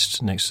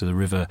based next to the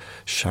river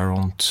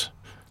Charente.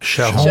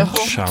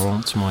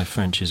 Charente, my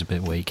French is a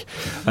bit weak,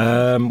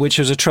 which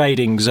was a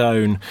trading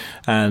zone,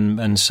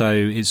 and so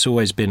it's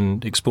always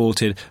been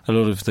exported. A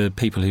lot of the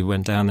people who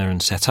went down there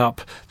and set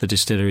up the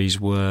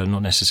distilleries were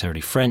not necessarily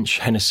French.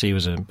 Hennessy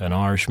was an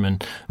Irishman,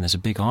 and there's a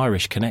big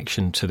Irish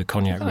connection to the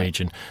cognac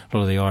region. A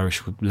lot of the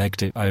Irish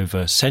legged it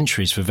over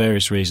centuries for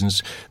various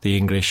reasons, the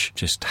English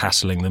just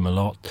hassling them a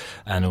lot,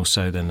 and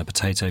also then the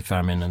potato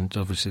famine, and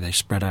obviously they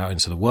spread out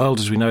into the world,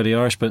 as we know, the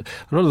Irish, but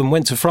a lot of them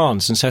went to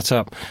France and set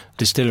up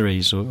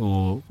distilleries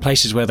or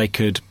places where they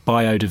could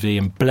buy eau de vie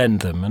and blend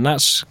them. And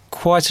that's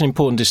quite an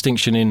important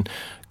distinction in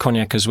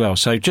cognac as well.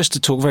 So just to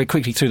talk very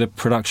quickly through the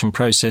production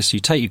process, you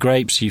take your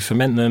grapes, you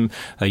ferment them,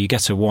 you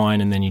get a wine,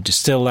 and then you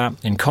distill that.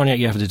 In cognac,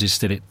 you have to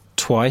distill it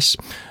twice.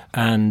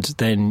 And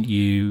then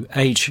you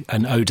age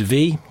an eau de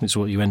vie, is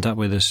what you end up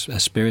with, a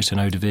spirit, an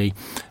eau de vie,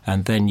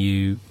 and then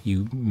you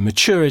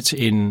mature it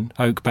in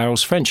oak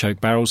barrels, French oak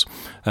barrels,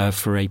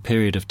 for a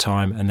period of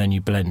time, and then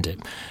you blend it.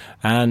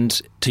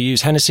 And to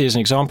use Hennessy as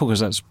an example, because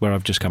that's where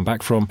I've just come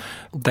back from,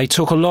 they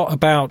talk a lot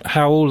about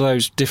how all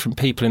those different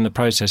people in the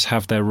process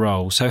have their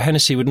role. So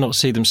Hennessy would not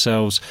see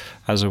themselves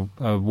as a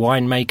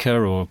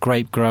winemaker or a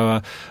grape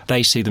grower.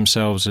 They see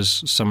themselves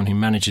as someone who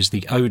manages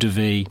the eau de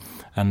vie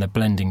and the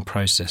blending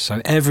process.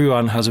 So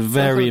everyone has a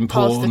very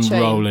important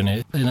role in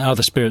it. In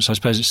other spirits, I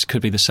suppose it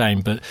could be the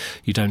same, but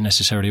you don't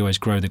necessarily always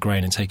grow the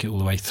grain and take it all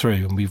the way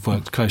through. And we've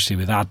worked closely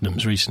with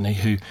Adnams recently,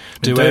 who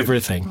do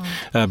everything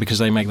because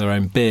they make their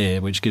own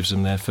beer, which gives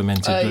them their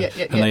fermented,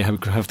 and they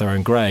have their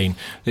own grain.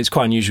 It's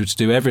quite unusual to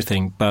do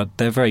everything, but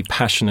they're very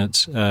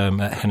passionate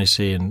at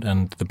Hennessy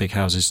and the big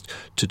houses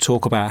to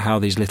talk about how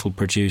these little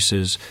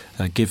producers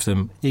give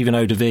them even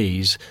eau de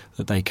vies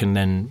that they can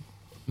then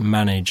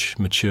manage,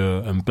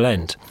 mature and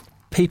blend.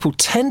 People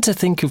tend to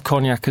think of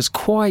cognac as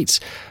quite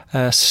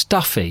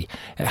stuffy.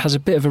 It has a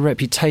bit of a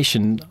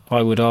reputation,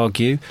 I would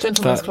argue.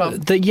 Gentleman's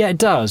club. Yeah, it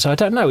does. I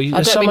don't know.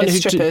 I don't mean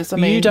strippers.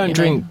 You don't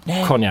drink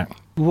cognac.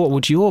 What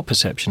would your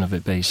perception of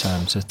it be,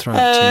 Sam, to throw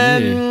it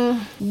to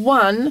you?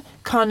 One,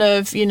 kind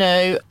of, in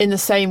the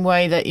same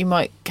way that you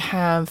might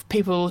have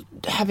people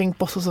having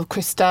bottles of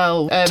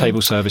Cristal.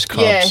 Table service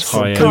clubs,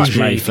 high-end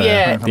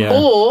Mayfair. Yeah.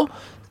 Or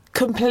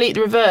complete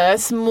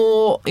reverse,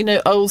 more,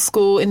 old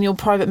school in your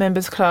private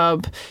members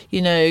club,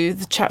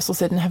 the chaps will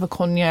sit and have a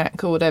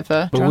cognac or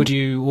whatever. But would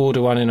you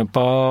order one in a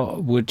bar?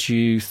 Would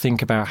you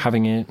think about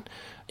having it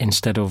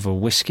instead of a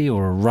whiskey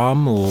or a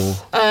rum, or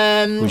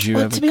would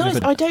you to be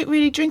honest, I don't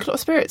really drink a lot of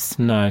spirits.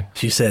 No.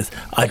 She says,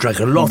 I drank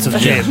a lot of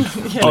gin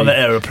on the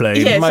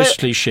aeroplane. Yeah,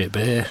 mostly shit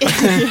beer.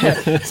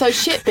 So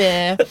shit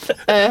beer,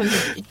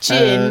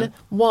 gin,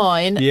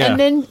 wine, and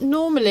then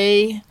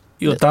normally...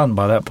 You're done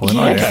by that point,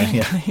 aren't you?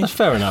 Yeah.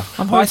 Fair enough.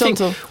 I think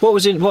what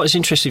was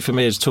interesting for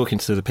me is talking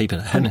to the people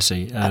at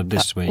Hennessy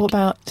this week. What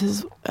about,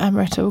 does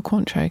Amaretto or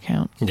Cointreau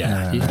count?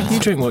 Yeah, you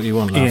drink what you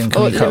want, love. Ian,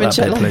 can you cut that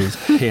bit,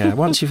 please? Yeah,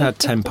 once you've had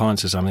 10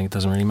 pints or something, it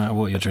doesn't really matter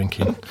what you're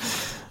drinking.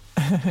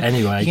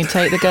 Anyway. You can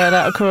take the girl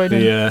out of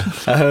Croydon. Yeah.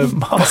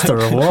 Master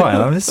of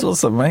wine. This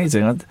was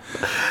amazing.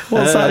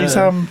 What's that,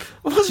 Sam?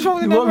 What's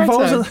wrong with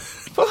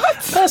Amaretto? What?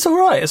 That's all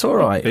right. It's all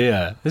right.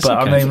 Yeah. But okay.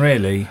 I mean,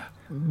 really...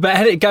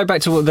 But go back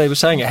to what they were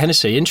saying at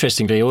Hennessy,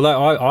 interestingly,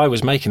 although I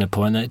was making a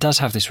point that it does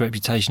have this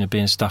reputation of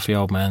being stuffy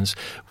old man's,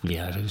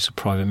 it's a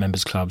private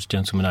members clubs,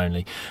 gentlemen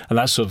only, and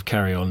that sort of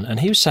carry on. And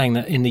he was saying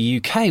that in the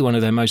UK, one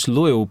of their most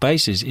loyal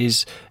bases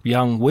is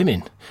young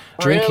women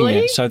drinking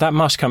it. So that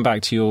must come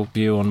back to your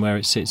view on where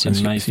it sits in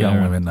Mayfair. It's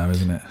young women though,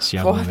 isn't it? It's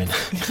young women.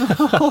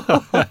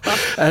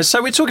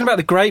 So we're talking about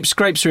the grapes.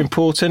 Grapes are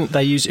important.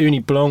 They use Uni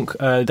Blanc.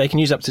 They can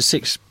use up to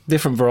 6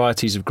 different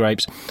varieties of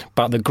grapes,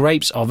 but the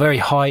grapes are very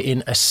high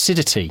in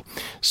acidity,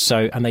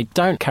 and they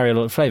don't carry a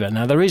lot of flavour.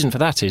 Now, the reason for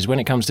that is when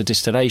it comes to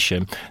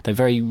distillation, they're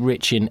very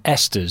rich in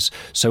esters,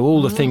 so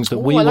all the things that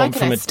we want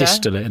from a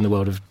distillate in the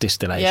world of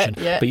distillation,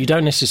 but you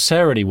don't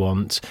necessarily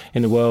want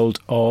in the world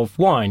of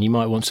wine. You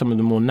might want some of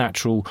the more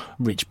natural,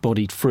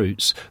 rich-bodied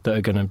fruits that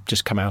are going to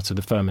just come out of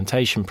the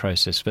fermentation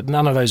process, but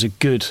none of those are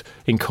good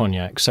in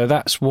cognac. So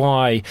that's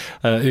why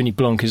Uni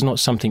Blanc is not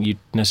something you'd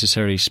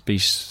necessarily be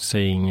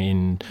seeing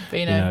in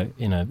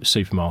a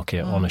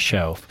supermarket on a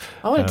shelf.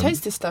 I want to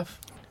taste this stuff.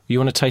 You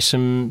want to taste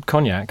some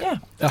cognac? Yeah.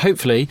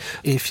 hopefully,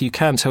 if you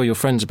can tell your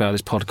friends about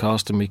this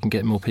podcast and we can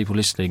get more people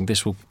listening,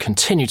 this will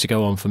continue to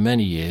go on for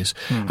many years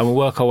and we'll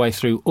work our way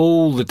through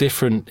all the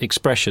different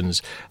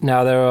expressions.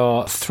 Now, there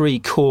are 3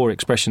 core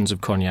expressions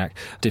of cognac,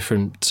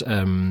 different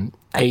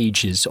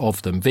ages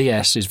of them.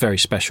 VS is very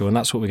special, and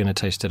that's what we're going to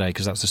taste today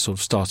because that's the sort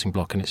of starting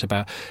block, and it's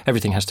about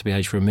everything has to be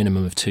aged for a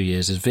minimum of 2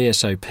 years. There's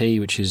VSOP,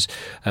 which is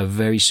a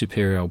very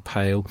superior old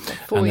pale.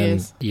 4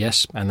 years.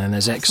 Yes, and then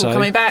there's It's XO. all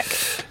coming back.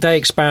 They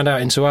expand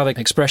out into other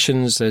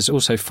expressions. There's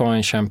also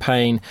fine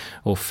champagne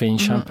or fin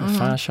champagne.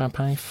 Fin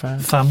champagne?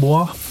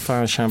 Famois.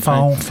 Fin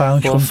champagne. Fin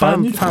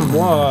champagne.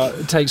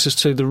 Famois takes us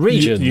to the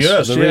regions.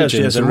 Yes, the yes, regions,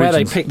 yes, and the where they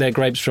regions. pick their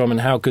grapes from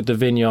and how good the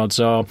vineyards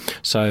are.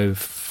 So,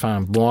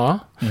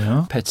 Famois,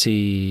 Yeah.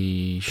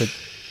 Petit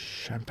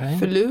Champagne,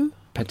 Falou.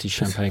 Petit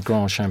Champagne,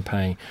 Grand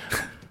Champagne,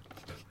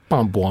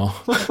 Bonbons,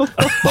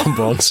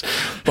 Bonbons,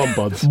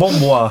 Bonbons.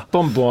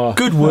 Bonbois.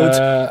 Good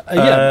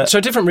wood. So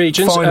different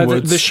regions. Fine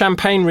woods. The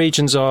Champagne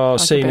regions are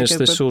seen a as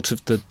good the wood. sort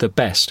of the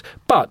best.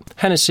 But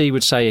Hennessy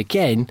would say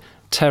again,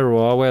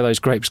 terroir, where those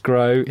grapes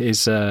grow,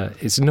 is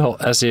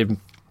not as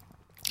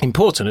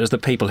important as the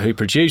people who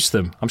produce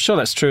them. I'm sure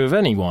that's true of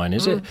any wine,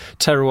 is it?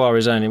 Terroir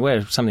is only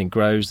where something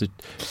grows, the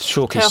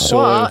chalky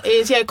soil. Terroir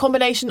is a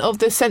combination of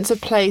the sense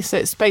of place. So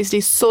it's basically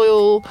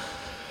soil,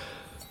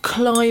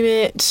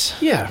 climate.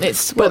 Yeah.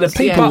 It's But the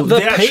people, the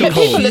the actual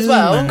people as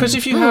well. Because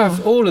if you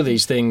have all of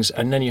these things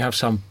and then you have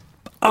some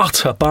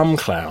utter bum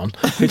clown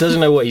who doesn't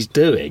know what he's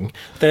doing,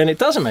 then it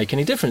doesn't make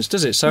any difference,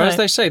 does it? So No. as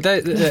they say,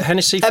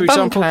 Hennessy, A for bum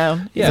example,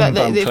 clown. yeah, Is that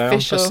bum the clown.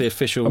 official? That's the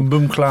official A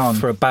boom clown.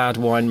 for a bad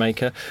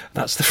winemaker.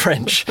 That's the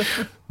French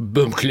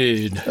boom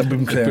clown. A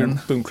boom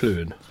clown. Boom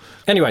clown.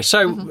 Anyway,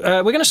 so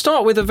we're going to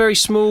start with a very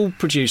small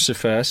producer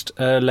first,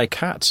 Le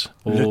Cat.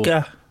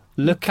 Lucas.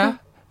 Le Cat.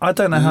 I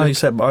don't know how you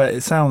say it, but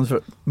it sounds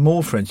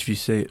more French if you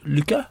say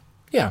Lucas.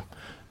 Yeah.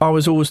 I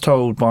was always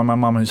told by my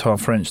mum, who's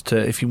half French, to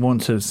if you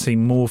want to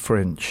seem more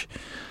French,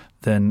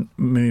 then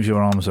move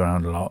your arms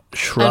around a lot,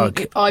 shrug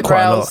And quite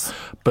eyebrows,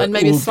 a lot, and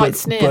maybe a slight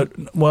sneer.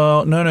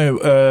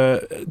 No.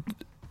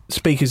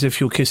 Speak as if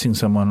you're kissing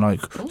someone, like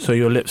so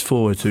your lips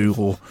forward to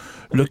or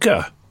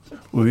Lucas.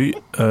 Oui,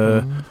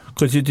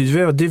 because it is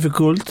very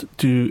difficult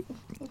to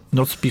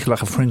not speak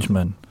like a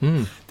Frenchman.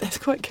 That's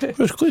quite good.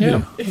 That's good.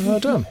 Yeah, well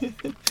done.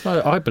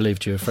 I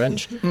believed you were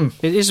French.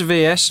 It is a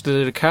VS, the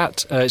Le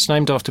Cat. It's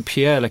named after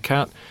Pierre Le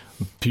Cat.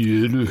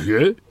 Pierre Le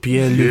Cat.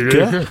 Pierre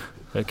Lucas.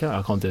 Okay,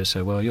 I can't do it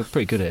so well. You're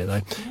pretty good at it,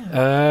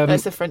 though.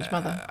 That's the French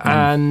mother.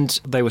 And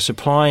they were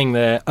supplying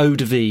their eau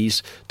de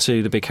vies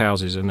to the big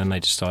houses, and then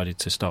they decided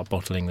to start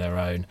bottling their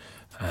own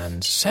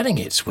and selling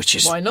it, which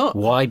is Why not?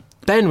 why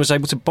Ben was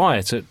able to buy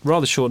it at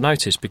rather short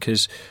notice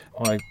because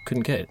I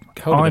couldn't get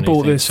hold of I anything.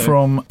 bought this so-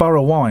 from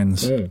Borough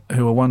Wines,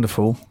 who are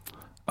wonderful.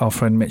 Our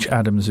friend Mitch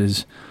Adams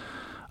is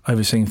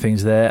overseeing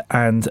things there,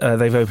 and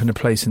they've opened a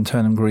place in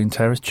Turnham Green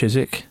Terrace,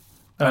 Chiswick.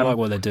 I like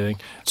what they're doing.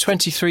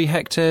 23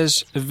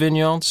 hectares of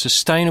vineyard,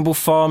 sustainable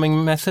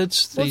farming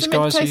methods. What's These it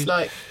meant guys to taste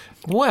like?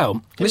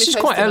 Well, this me is taste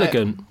quite it, like-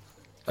 elegant.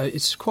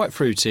 It's quite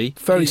fruity.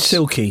 Very It's-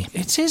 silky.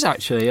 It is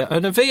actually,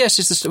 and a VS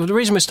is the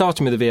reason we're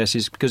starting with a VS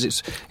is because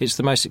it's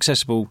the most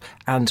accessible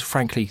and,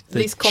 frankly, the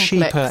Least complex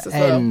cheaper as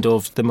well. end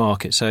of the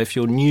market. So if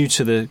you're new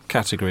to the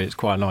category, it's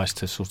quite nice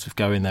to sort of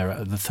go in there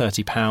at the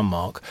 £30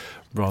 mark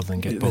rather than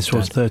get This bogged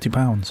was down.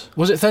 £30.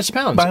 Was it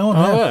 £30? Bang on,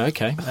 Oh, yeah. right,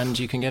 okay. And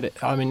you can get it.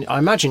 I mean, I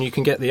imagine you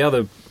can get the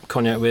other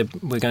cognac we're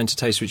going to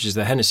taste, which is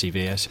the Hennessy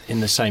VS,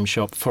 in the same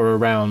shop for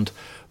around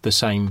the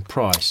same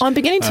price. I'm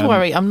beginning to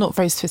worry. I'm not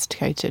very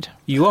sophisticated.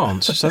 You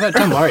aren't, so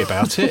don't worry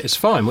about it. It's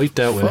fine. We've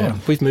dealt with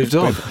it. We've moved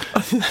on.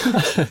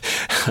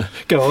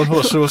 Go on.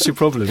 What's your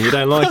problem? You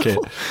don't like it?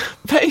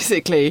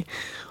 Basically,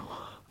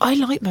 I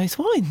like most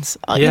wines.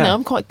 You Yeah. know,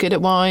 I'm quite good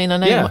at wine. I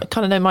know, Yeah.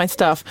 kind of know my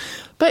stuff.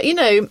 But you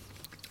know,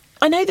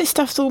 I know this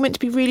stuff's all meant to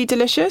be really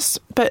delicious.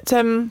 But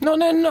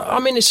No. I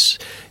mean, it's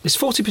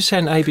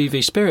 40%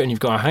 ABV spirit, and you've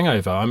got a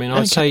hangover. I mean,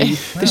 I'd say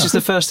this is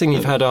the first thing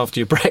you've had after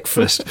your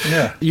breakfast.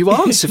 Yeah. You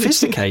aren't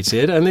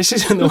sophisticated, and this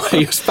isn't the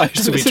way you're supposed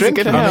to be This isn't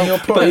drinking. gonna help. I mean,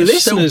 you're But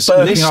listeners, still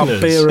burping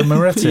up beer and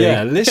Moretti.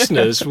 yeah,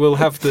 listeners will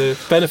have the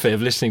benefit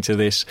of listening to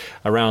this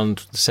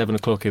around 7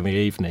 o'clock in the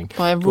evening,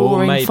 By a or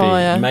roaring maybe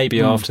fire.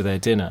 maybe after their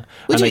dinner.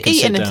 would and they you can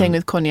eat sit anything down.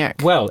 with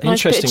cognac? Well,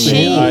 Nice bit of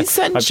interestingly, cheese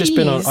and I've just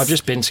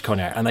been cheese. to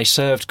cognac, and they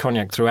served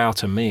cognac throughout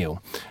a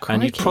meal,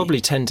 and you'd Crikey.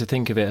 probably tend to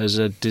think of it as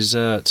a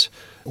dessert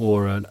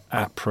or an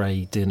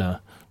après dinner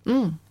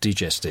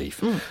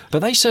digestif. But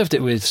they served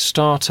it with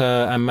starter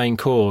and main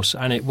course,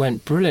 and it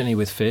went brilliantly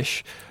with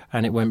fish,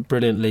 and it went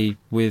brilliantly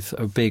with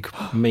a big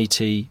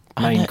meaty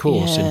main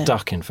course, yeah. in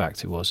duck, in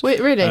fact, it was. Wait,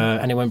 really?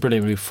 And it went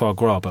brilliantly with foie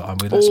gras, but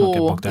let's not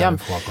get Oh, bogged down yum. in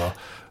foie gras.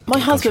 My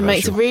Get husband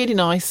makes a controversial. really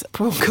nice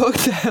prawn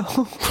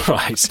cocktail.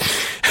 Right.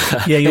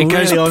 Yeah, you It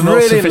goes really are not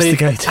brilliantly-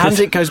 sophisticated. And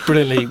it goes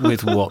brilliantly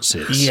with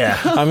Watsits. Yeah.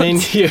 I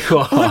mean, you're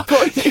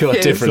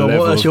different So level.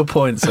 what's your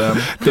point, Sam?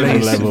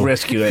 Different Please level.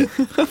 rescue it.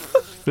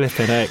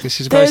 Flipping heck. This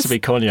is supposed to be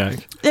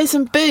cognac. There's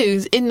some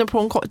booze in the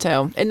prawn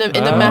cocktail, in the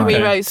Oh, Mary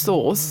okay. Rose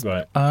sauce.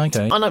 Right.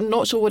 Okay. And I'm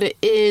not sure what it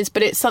is,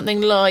 but it's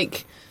something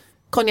like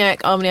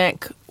cognac,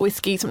 Armagnac,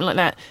 whiskey, something like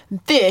that.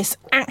 This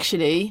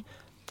actually,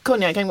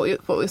 cognac, and what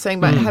we were saying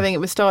about having it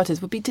with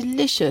starters, would be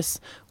delicious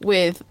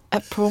with a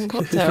prawn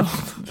cocktail.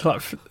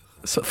 Like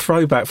sort of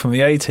throwback from the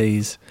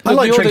 80s. I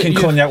like drinking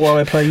cognac while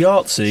I play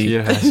Yahtzee.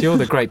 Yes, you're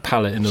the great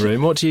palate in the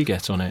room. What do you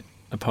get on it,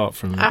 apart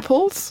from...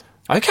 Apples.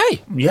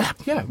 Okay. Yeah.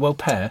 Yeah, well,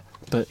 pear.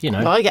 But, you know,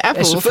 well, I get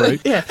apples. It's a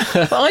fruit. Yeah,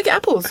 but I get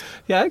apples.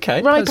 Yeah,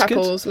 okay. Ripe that's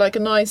apples, good. like a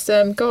nice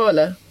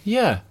gala.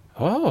 Yeah.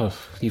 Oh,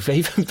 you've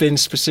even been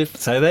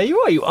specific. So there you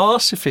are. You are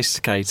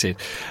sophisticated.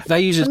 They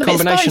use a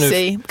combination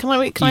of...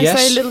 Can I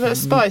say a little bit of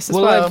spice as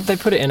well? They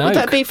put it in oak. Would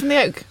that be from the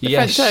oak? The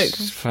yes.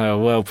 French oak? Oh,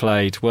 well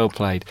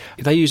played.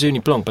 They use Uni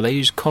Blanc, but they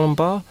use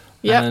Colombard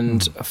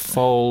and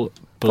Fol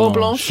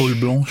Blanche.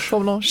 Fol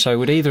Blanche. So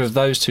would either of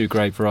those two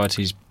grape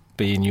varieties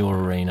be in your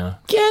arena?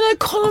 Yeah, no,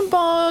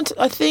 Colombard,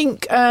 I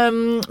think,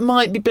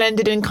 might be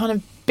blended in kind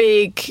of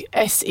big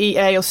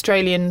SEA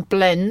Australian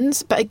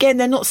blends, but again,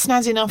 they're not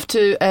snazzy enough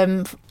to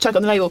chuck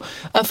on the label.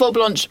 Fol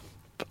Blanche,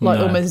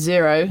 almost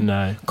zero.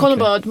 No.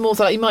 Colombard, more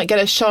so like you might get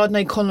a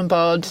Chardonnay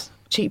Colombard,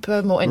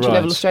 cheaper, more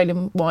entry-level Right.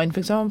 Australian wine, for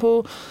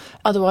example.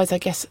 Otherwise, I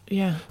guess,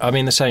 yeah. I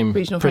mean, the same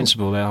Regional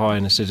principle. They're high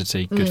in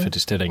acidity, good for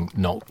distilling,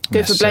 not Good for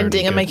necessarily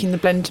blending and good. making the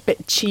blend a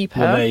bit cheaper.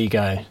 Well, there you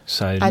go.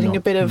 So Adding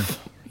a bit of...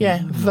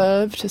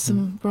 verve to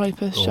some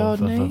riper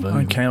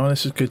Chardonnay. Okay, well,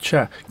 this is good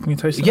chat. Can we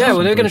taste the Yeah, well,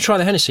 Hennessy, they're going to please? try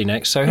the Hennessy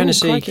next. So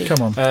Hennessy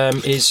Come on.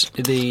 is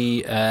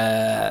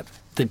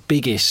the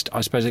biggest.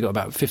 I suppose they've got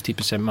about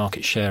 50%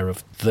 market share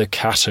of the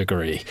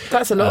category.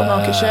 That's a lot of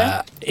market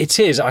share. It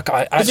is. I more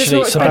need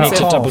to expensive?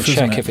 double Half, isn't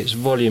check it? if it's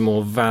volume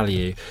or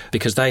value,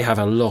 because they have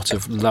a lot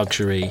of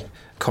luxury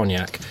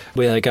cognac.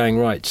 We're going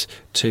right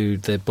to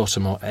the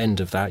bottom end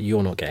of that.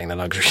 You're not getting the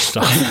luxury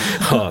stuff.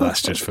 Oh,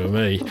 that's just for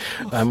me.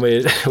 And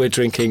we're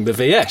drinking the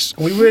VS.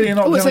 Are we really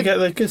not Oh, going it's to a- get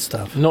the good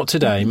stuff? Not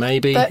today,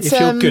 maybe. That's, if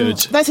you're good.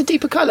 That's a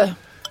deeper colour.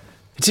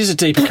 It is a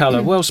deeper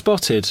colour. Well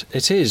spotted.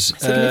 It is.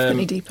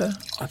 Significantly deeper.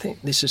 I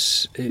think this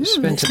is. It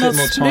spent a bit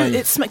more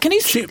time. Can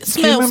you Do you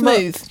smell remember-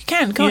 smooth? You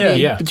can, can't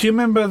you? Yeah. But do you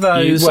remember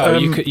those?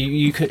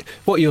 You could.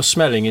 What you're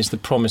smelling is the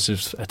promise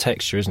of a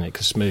texture, isn't it?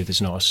 Because smooth is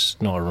not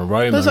an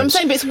aroma. That's what I'm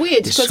saying, but it's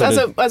weird it's because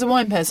sort as a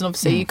wine person,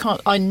 obviously, you can't.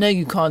 I know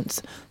you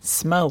can't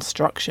smell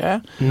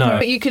structure. No.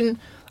 but you can.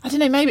 I don't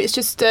know. Maybe it's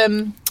just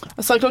a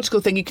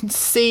psychological thing. You can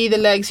see the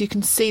legs. You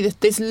can see that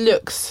this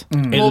looks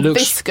more it looks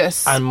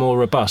viscous and more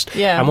robust.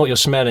 Yeah. And what you're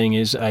smelling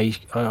is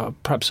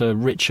perhaps a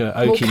richer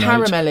oaky More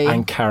note caramelly.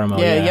 and caramel.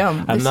 Yeah,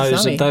 yum. And This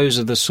is yummy. those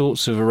are the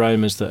sorts of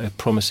aromas that are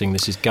promising.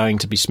 This is going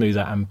to be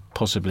smoother and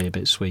possibly a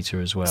bit sweeter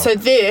as well. So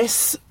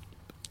this,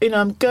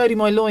 I'm girding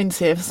my loins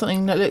here for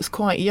something that looks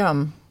quite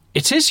yum.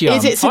 it is yum.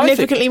 Is it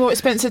significantly more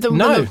expensive than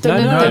No.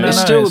 than It's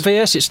no, still it's-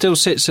 VS. It still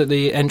sits at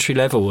the entry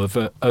level of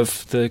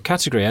the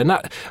category, and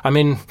that, I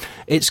mean,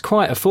 it's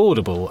quite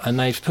affordable. And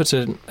they've put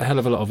a hell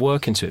of a lot of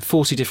work into it.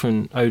 40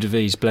 different eau de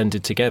vies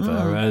blended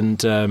together,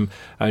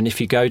 and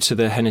if you go to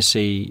the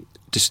Hennessy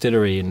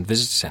distillery and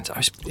visitor centre,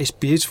 it's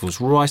beautiful.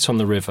 It's right on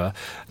the river,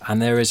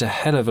 and there is a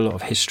hell of a lot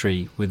of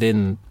history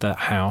within that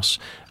house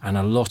and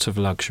a lot of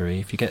luxury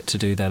if you get to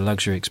do their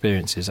luxury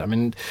experiences. I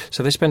mean,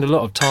 so they spend a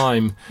lot of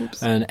time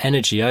and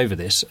energy over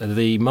this.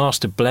 The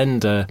master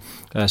blender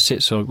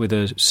sits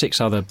with 6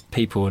 other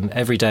people, and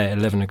every day at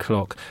 11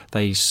 o'clock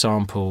they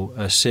sample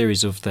a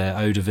series of their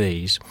eau de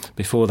vies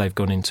before they've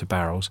gone into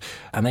barrels,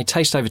 and they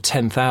taste over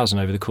 10,000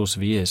 over the course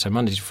of a year. So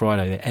Monday to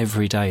Friday,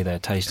 every day they're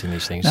tasting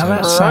these things. Now So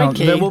that sounds.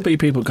 Crikey. There will be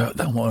people go,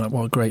 "Oh,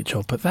 what a great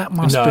job," but that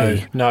must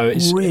be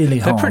it's really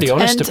hard. They're pretty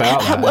honest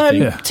about that. I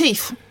think.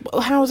 Teeth.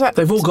 How's that?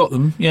 They've all got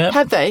them. Yeah.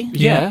 Had they?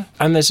 Yeah,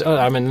 and there's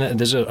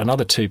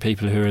another 2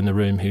 people who are in the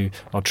room who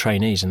are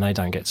trainees, and they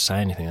don't get to say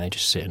anything. They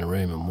just sit in a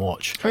room and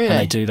watch. Really? And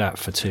they do that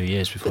for 2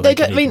 years before They they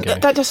don't. can I mean, even go.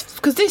 that just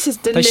because this is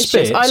delicious.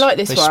 spit. I like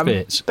this They one.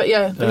 spit. But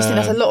yeah, this thing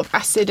has a lot of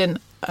acid and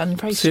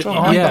very strong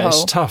alcohol. Yeah,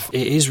 it's tough.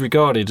 It is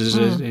regarded as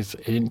it's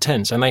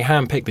intense, and they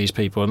handpick these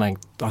people. And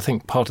I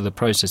think part of the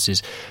process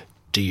is,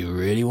 do you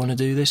really want to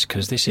do this?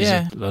 Because this is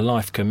a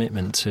life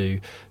commitment to.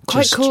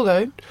 Quite cool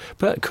though.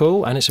 But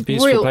cool, and it's a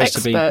beautiful Real place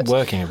expert. to be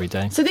working every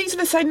day. So these are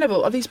the same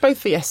level. Are these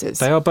both VSs?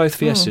 They are both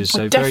VSs, so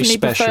I very definitely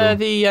special. prefer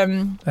the.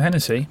 The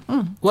Hennessy.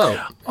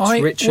 Well,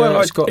 it's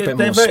richer. It's got a bit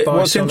more spice.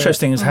 What's on it.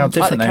 interesting is how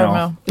different the they are.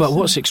 caramel. But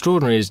what's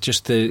extraordinary is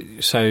just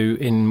so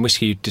in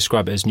whiskey you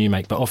describe it as new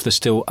make, but off the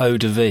still eau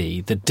de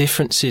vie, the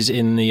differences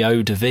in the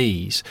eau de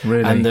vies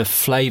Really? and the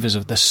flavours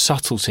of the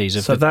subtleties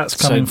of So that's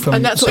coming from.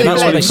 And that's So what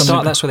that's they where they blend.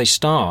 start. That's where they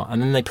start,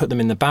 and then they put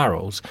them in the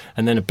barrels,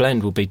 and then a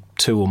blend will be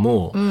 2 or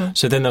more.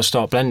 So then they'll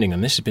start blending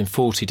them. This has been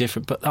 40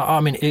 different, but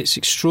I mean, it's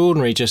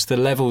extraordinary just the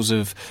levels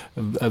of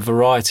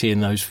variety in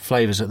those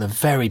flavours at the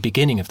very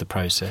beginning of the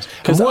process.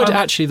 Because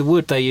the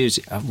wood they use.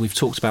 We've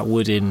talked about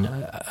wood in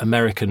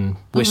American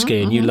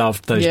whiskey, and you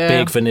loved those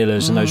big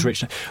vanillas and those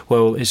rich.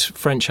 Well, it's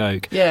French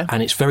oak,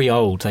 and it's very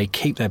old. They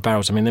keep their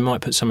barrels. I mean, they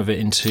might put some of it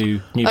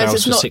into new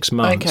barrels for 6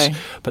 months,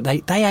 but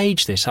they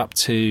age this up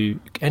to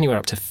anywhere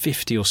up to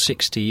 50 or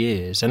 60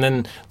 years, and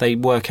then they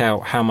work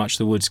out how much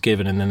the wood's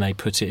given, and then they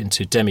put it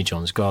into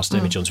demijohns, glass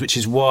demijohns, which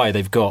is why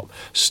they've got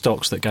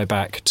stocks that go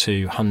back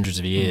to hundreds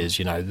of years.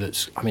 You know,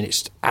 it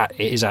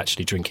is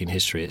actually drinking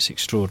history. It's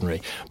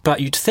extraordinary.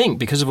 But you'd think,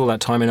 because of all that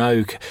time in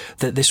oak,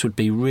 that this would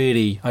be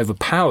really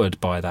overpowered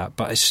by that.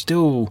 But it's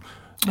still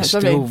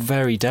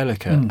very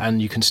delicate, and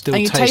you can still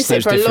taste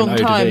those different eau de vie. And you taste it for a long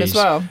time as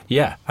well.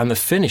 Yeah, and the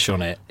finish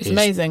on it is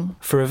amazing.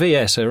 For a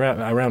VS,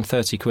 around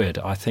 30 quid,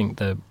 I think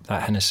that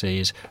Hennessy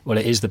is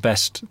the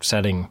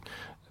best-selling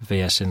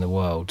VS in the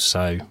world.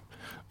 So,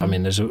 I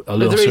mean, there's a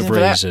lot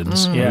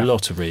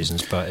of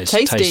reasons, but it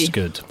tastes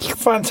good.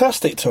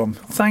 Fantastic, Tom.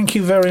 Thank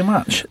you very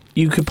much.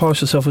 You could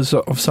pass yourself as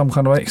some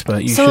kind of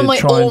expert. Someone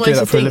might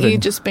almost think you've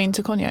just been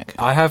to cognac.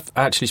 I have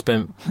actually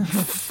spent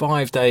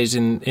 5 days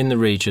in the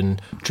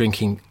region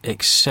drinking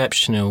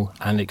exceptional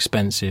and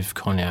expensive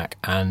cognac,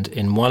 and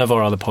in one of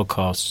our other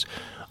podcasts,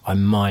 I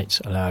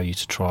might allow you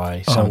to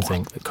try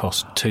something that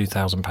costs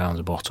 £2,000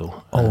 a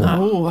bottle.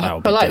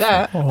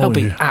 That'll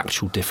be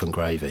actual different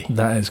gravy.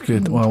 That is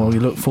good. Well, we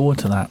look forward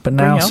to that. But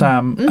now,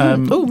 Sam,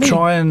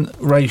 try and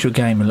raise your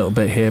game a little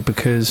bit here,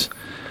 because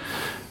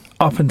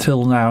up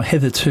until now,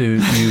 hitherto,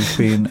 you've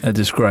been a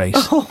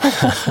disgrace.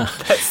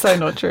 That's so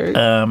not true.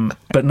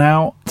 But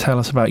now, tell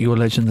us about your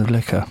legend of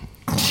liquor.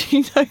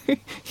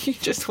 You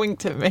just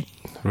winked at me.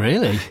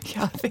 Really?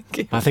 Yeah,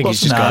 I think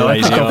he's just got a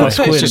lazy eye.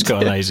 He's just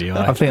got a lazy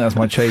eye. I think that's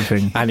my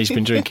chafing. And he's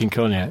been drinking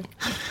cognac.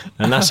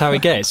 And that's how he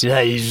gets.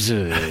 Yeah, he's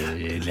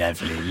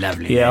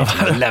lovely.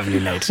 Yeah, lovely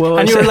lady. Well,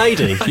 and you're a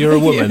lady. You're a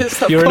woman.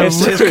 You're in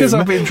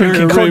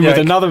a room with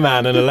another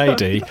man and a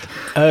lady.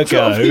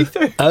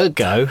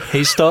 Ergo,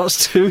 he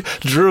starts to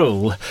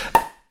drool.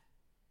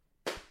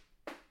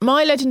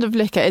 My legend of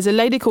liquor is a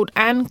lady called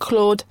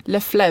Anne-Claude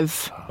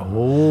Leflevre.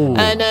 Oh.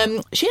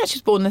 And she actually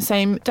was born the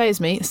same day as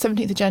me,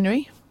 17th of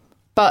January,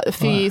 but a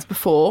few years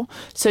before.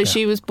 So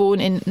she was born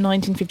in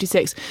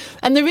 1956.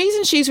 And the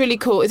reason she's really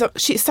cool is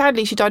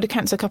sadly she died of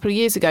cancer a couple of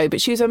years ago,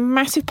 but she was a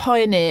massive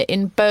pioneer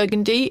in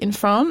Burgundy in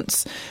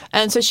France.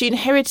 And so she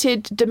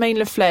inherited Domaine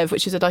Leflevre,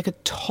 which is like a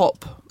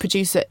top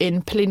producer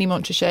in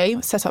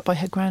Poligny-Montrachet, set up by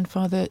her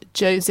grandfather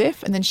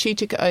Joseph. And then she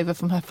took it over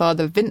from her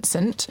father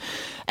Vincent.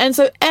 And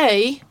so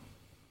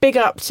big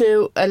up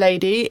to a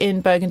lady in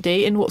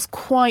Burgundy in what's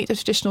quite a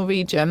traditional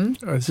region.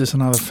 Is this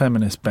another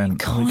feminist bent?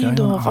 Kind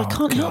of. I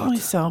can't help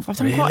myself. I've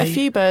done quite a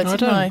few birds,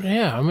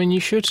 Yeah, I mean, you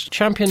should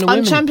champion the women.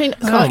 I'm championing.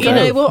 You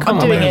know what? I'm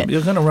doing it.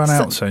 You're going to run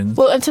out soon.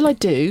 Well, until I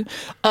do.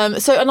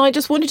 And I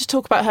just wanted to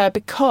talk about her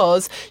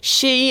because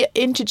she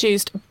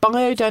introduced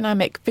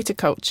biodynamic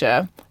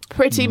viticulture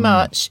pretty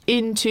much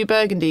into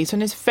Burgundy. So in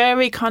this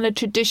very kind of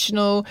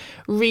traditional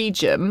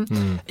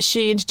region,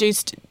 she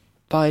introduced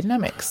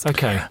biodynamics.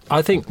 Okay,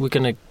 I think we're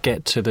going to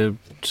get to the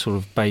sort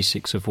of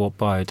basics of what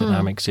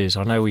biodynamics is.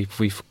 I know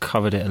we've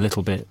covered it a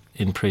little bit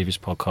in previous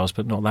podcasts,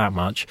 but not that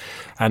much.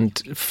 And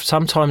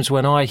sometimes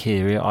when I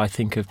hear it, I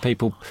think of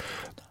people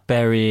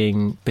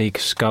burying big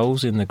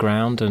skulls in the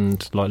ground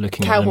and like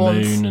looking at the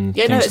moon and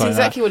things that's like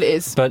exactly what it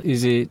is. But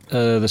is it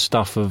the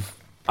stuff of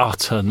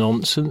utter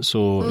nonsense,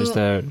 or is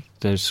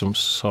there's some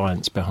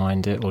science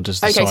behind it, or does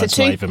the science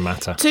not even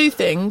matter? Two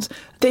things.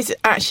 This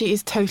actually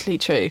is totally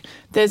true.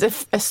 There's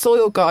a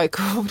soil guy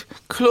called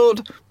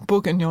Claude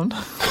Bourguignon.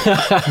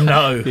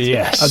 No.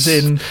 Yes. As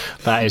in...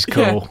 That is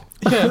cool.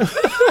 Yeah.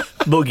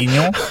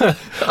 Bourguignon.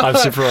 I'm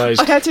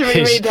surprised. I had to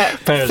reread that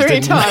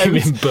 3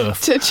 times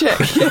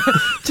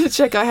to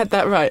check I had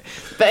that right.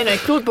 But anyway,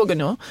 Claude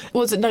Bourguignon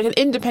was like an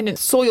independent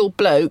soil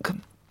bloke,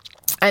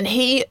 and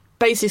he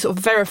basically sort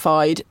of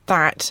verified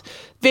that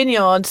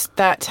vineyards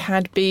that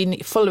had been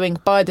following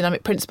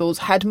biodynamic principles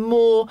had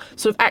more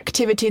sort of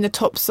activity in the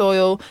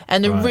topsoil,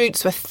 and the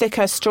roots were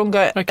thicker,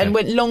 stronger, and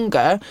went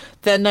longer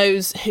than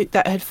those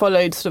that had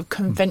followed sort of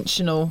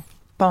conventional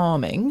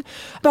farming.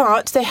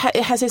 But it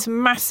has this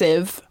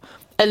massive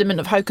element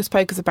of hocus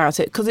pocus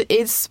about it, because it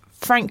is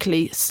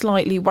frankly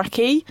slightly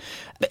wacky.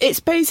 But it's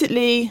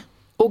basically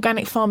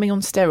organic farming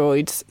on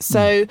steroids.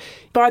 So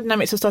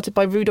biodynamics was started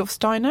by Rudolf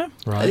Steiner,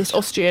 this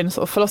Austrian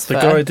sort of philosopher. The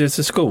guy who does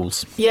the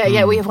schools.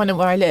 Yeah, we have one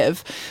where I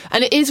live.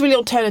 And it is really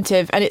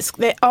alternative, and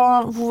there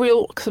are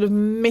real sort of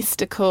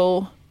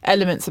mystical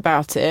elements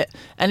about it,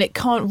 and it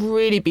can't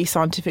really be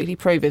scientifically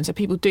proven, so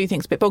people do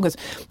think it's a bit bonkers.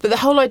 But the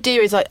whole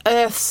idea is like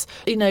Earth's,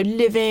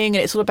 living,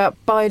 and it's all about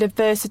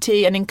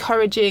biodiversity and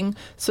encouraging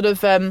sort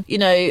of,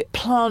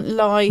 plant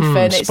life.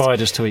 And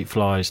spiders to eat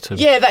flies to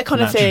that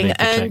kind of thing.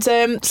 And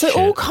so it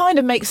all kind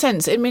of makes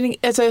sense. I mean,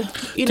 as a,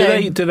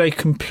 Do they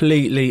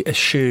completely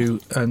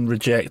eschew and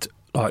reject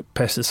like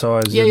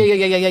pesticides?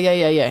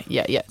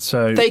 Yeah.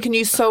 So they can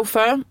use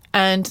sulphur,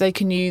 and they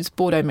can use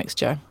Bordeaux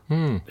mixture,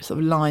 sort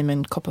of lime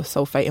and copper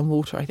sulphate and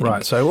water, I think.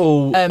 Right, so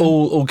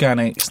all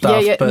organic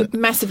stuff. Yeah, but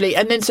massively.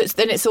 And then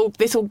it's all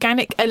this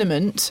organic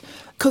element,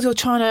 because you're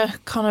trying to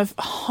kind of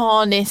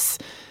harness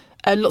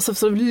lots of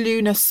sort of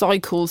lunar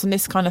cycles and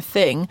this kind of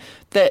thing,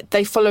 that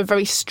they follow a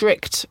very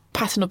strict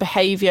pattern of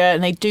behaviour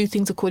and they do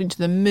things according to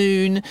the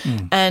moon.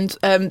 And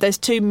there's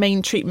 2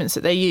 main treatments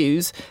that they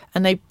use,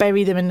 and they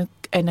bury them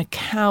in a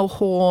cow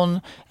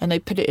horn and they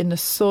put it in the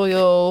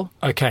soil.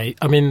 Okay,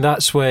 I mean,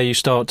 that's where you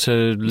start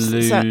to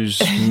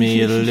lose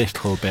me a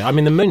little bit. I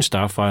mean, the moon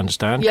stuff I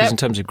understand, because in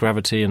terms of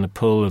gravity and the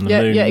pull and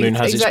the moon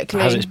has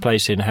its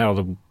place in how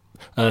the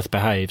Earth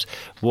behaves.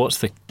 What's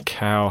the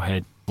cow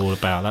head all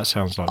about? That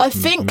sounds like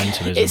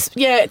mentalism. It's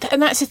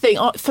and that's the thing.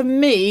 For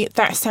me,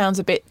 that sounds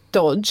a bit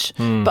dodge,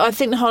 but I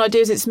think the whole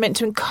idea is it's meant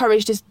to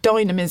encourage this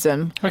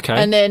dynamism. Okay,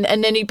 and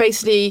then you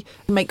basically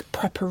make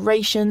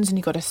preparations, and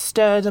you've got to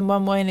stir them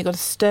one way, and you've got to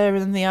stir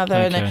them the other,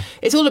 and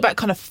it's all about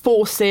kind of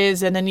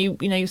forces. And then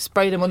you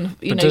spray them on.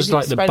 But does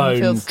like the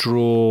bone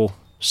draw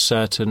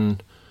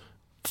certain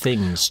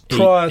things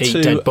prior eat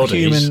to dead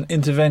bodies? Human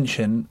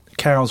intervention?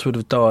 Cows would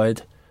have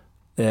died.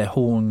 Their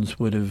horns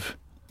would have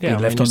been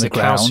left on the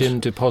ground. Calcium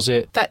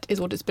deposit. That is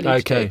what it's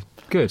believed to be.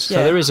 Good. So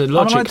there is a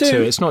logic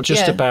to it. It's not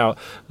just about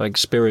like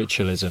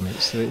spiritualism.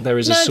 There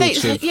is a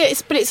sort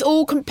of but it's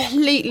all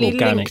completely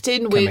linked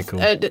in with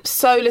the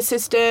solar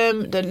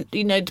system,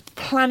 the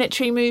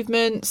planetary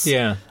movements.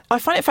 Yeah, I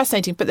find it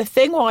fascinating. But the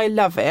thing why I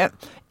love it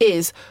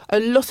is a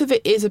lot of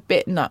it is a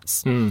bit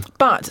nuts.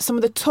 But some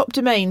of the top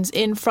domains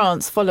in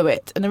France follow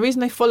it, and the reason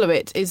they follow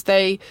it is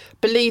they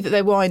believe that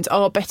their wines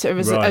are better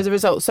as a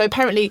result. So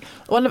apparently,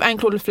 one of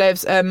Anne-Claude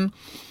Leflèvre's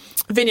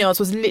vineyards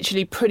was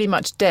literally pretty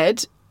much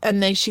dead.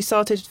 And she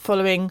started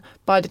following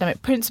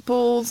biodynamic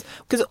principles,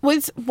 because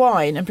with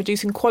wine and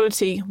producing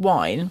quality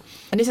wine,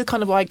 and this is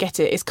kind of why I get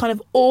it, it's kind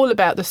of all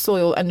about the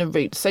soil and the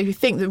roots. So if you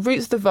think the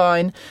roots of the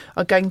vine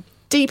are going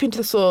deep into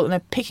the soil and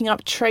they're picking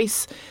up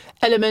trace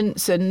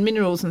elements and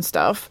minerals and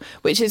stuff,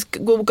 which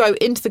will go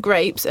into the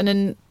grapes and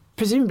then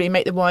presumably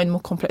make the wine more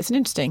complex and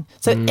interesting.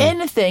 So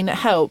anything that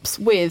helps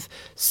with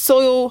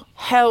soil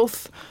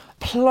health,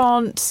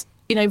 plants,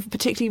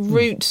 particularly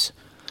root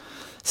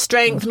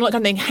strength and all that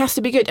kind of thing has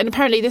to be good. And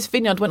apparently this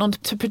vineyard went on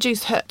to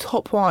produce her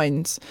top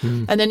wines,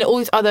 and then all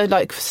these other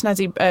like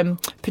snazzy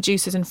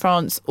producers in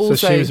France also.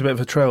 So she was a bit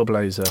of a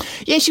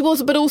trailblazer. Yeah, she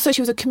was, but also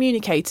she was a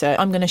communicator.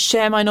 I'm going to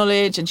share my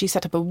knowledge, and she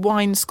set up a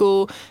wine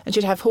school, and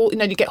she'd have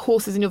you get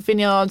horses in your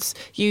vineyards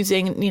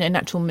using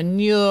natural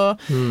manure.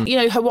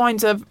 Her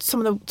wines are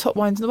some of the top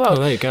wines in the world.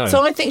 Oh, there you go.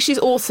 So I think she's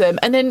awesome.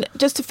 And then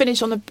just to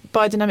finish on the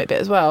biodynamic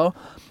bit as well,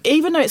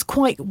 even though it's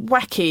quite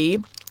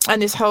wacky,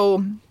 and this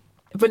whole,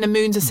 when the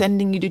moon's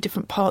ascending, you do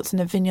different parts in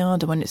the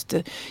vineyard, and when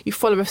you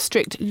follow a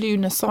strict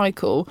lunar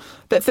cycle.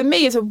 But for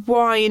me, as a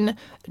wine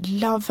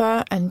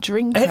lover and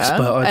drinker,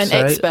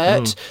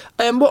 expert,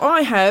 what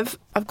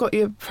I've got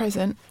you a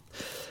present.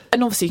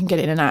 And obviously you can get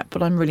it in an app,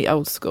 but I'm really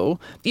old school.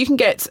 You can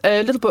get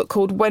a little book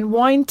called When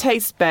Wine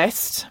Tastes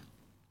Best,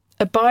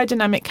 a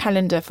biodynamic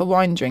calendar for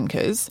wine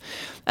drinkers.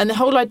 And the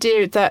whole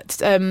idea that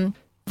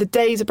the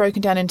days are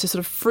broken down into sort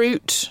of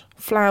fruit,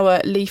 flower,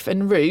 leaf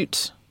and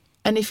root.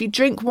 And if you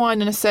drink wine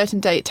on a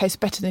certain day, it tastes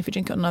better than if you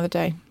drink it on another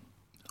day.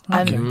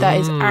 Okay. And that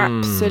is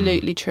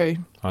absolutely true.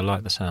 I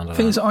like the sound of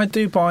Things that. I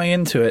do buy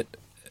into it.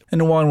 In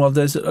the wine world,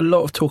 there's a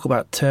lot of talk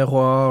about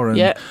terroir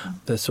and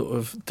the sort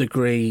of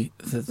degree,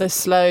 the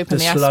slope and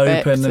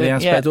the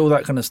aspect, all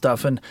that kind of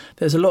stuff. And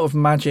there's a lot of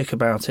magic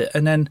about it.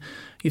 And then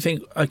you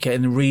think, okay,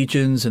 in the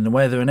regions and the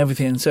weather and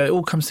everything, and so it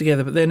all comes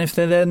together. But then if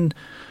they're then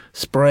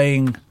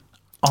spraying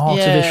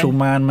artificial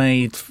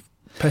man-made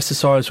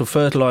pesticides or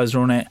fertiliser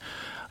on it,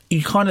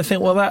 you kind of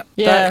think, well,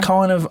 that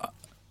kind of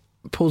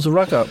pulls the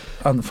rug up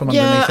from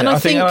underneath it. I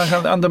think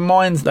it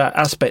undermines that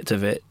aspect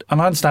of it.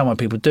 And I understand why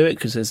people do it,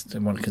 because they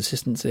want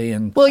consistency.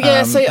 And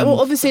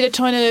obviously they're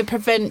trying to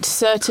prevent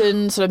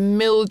certain sort of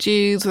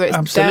mildews, whether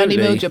it's downy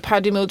mildew or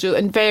powdery mildew,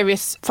 and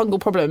various fungal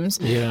problems.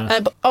 Yeah.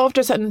 But after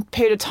a certain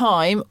period of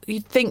time,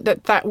 you'd think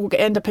that will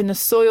end up in the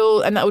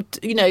soil, and that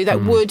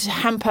would would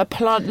hamper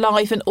plant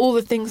life and all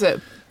the things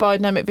that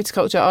biodynamic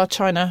viticulture are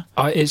trying to.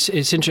 It's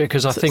interesting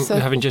because I think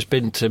having just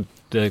been to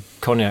the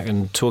Cognac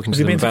and talking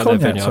to them about their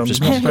vineyard, I've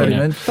just been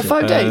Cognac for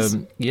 5 days.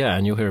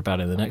 And you'll hear about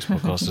it in the next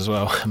podcast as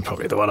well, and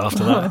probably the one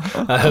after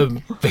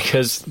that,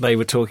 because they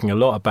were talking a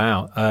lot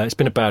about it's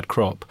been a bad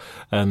crop,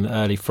 and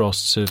early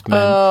frosts have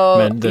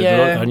meant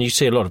that and you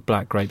see a lot of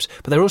black grapes,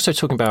 but they're also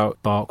talking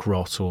about bark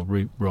rot or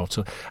root rot,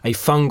 or a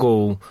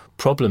fungal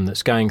problem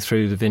that's going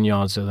through the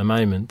vineyards at the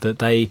moment that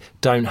they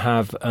don't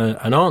have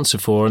an answer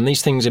for, and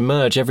these things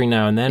emerge every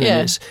now and then,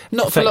 and it's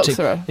not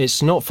phylloxera.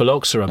 It's not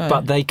phylloxera,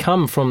 but they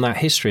come from that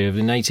history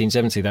of in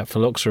 1870 that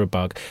phylloxera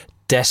bug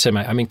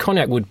decimate. I mean,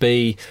 Cognac would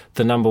be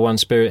the number one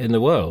spirit in the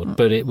world,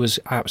 but it was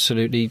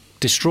absolutely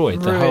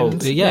destroyed.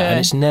 Ruined, and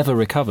it's never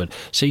recovered.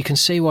 So you can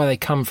see why they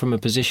come from a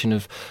position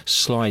of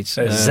slight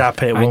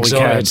zap it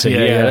anxiety.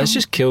 What we can. Let's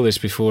just kill this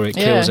before it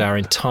kills our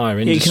entire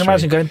industry. You can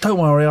imagine going, don't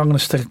worry, I'm going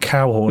to stick a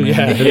cow horn in.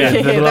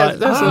 They're like,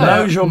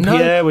 no,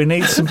 Jean-Pierre, we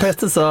need some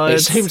pesticides. It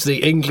seems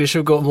the English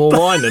have got more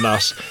wine than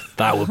us.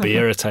 That would be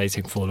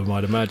irritating for them,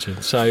 I'd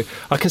imagine. So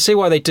I can see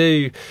why they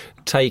do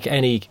take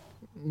any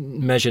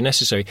measure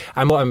necessary.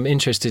 And what I'm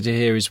interested to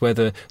hear is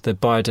whether the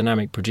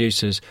biodynamic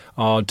producers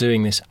are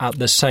doing this at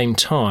the same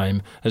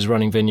time as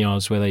running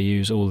vineyards where they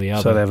use all the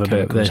other so they have a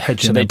chemicals. bit, they're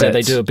hedging so their bets.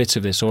 they do a bit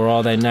of this, or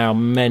are there now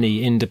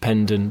many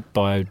independent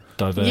biodiverse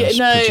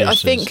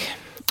producers?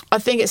 I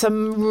think it's a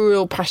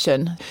real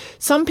passion.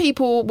 Some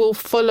people will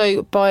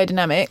follow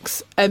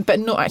biodynamics, but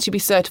not actually be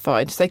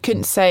certified. So they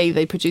couldn't say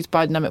they produce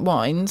biodynamic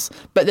wines,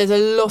 but there's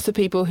a lot of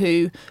people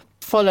who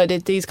followed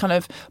these kind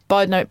of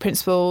biodynamic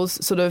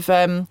principles, sort of,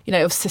 of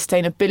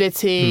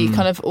sustainability,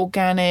 kind of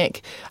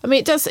organic. I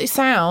mean, it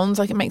sounds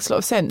like it makes a lot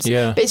of sense.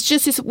 Yeah. But it's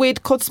just this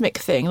weird cosmic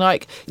thing.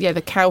 Like,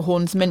 the cow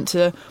horn's meant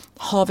to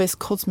harvest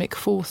cosmic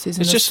forces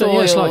in the soil.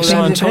 It's like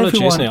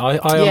Scientology, isn't it?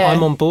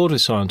 I'm on board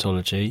with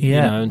Scientology,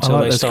 until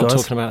they start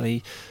talking about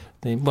the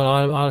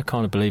I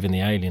kind of believe in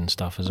the alien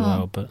stuff as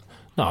well, but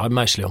no, I'm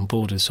mostly on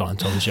board with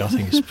Scientology. I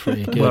think it's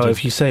pretty good. Well,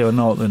 if you say or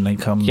not, then they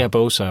come. Yeah, but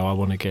also I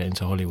want to get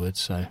into Hollywood,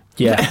 so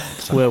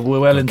we're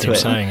well into it.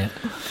 Saying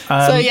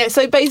it.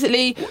 So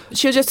basically,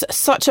 she was just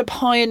such a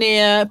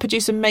pioneer,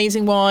 produced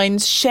amazing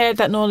wines, shared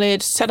that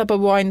knowledge, set up a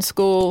wine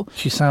school.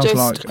 She sounds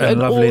like a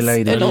lovely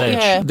lady.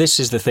 This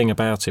is the thing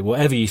about it.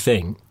 Whatever you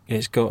think,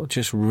 it's got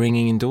just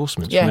ringing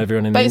endorsements from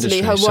everyone in the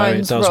industry. Her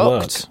wines so it does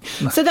rocked.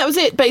 work. So that was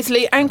it,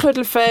 basically. Anne Claude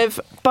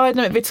Lefebvre,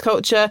 biodynamic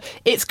viticulture.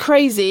 It's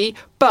crazy,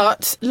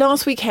 but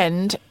last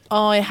weekend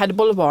I had a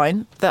bottle of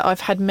wine that I've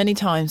had many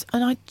times,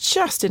 and I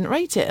just didn't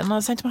rate it. And I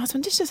was saying to my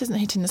husband, this just isn't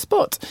hitting the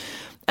spot.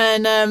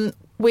 And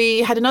we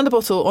had another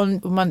bottle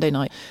on Monday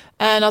night,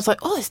 and I was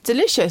like, oh, it's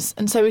delicious.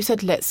 And so we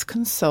said, let's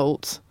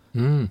consult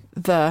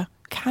the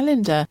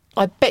calendar.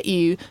 I bet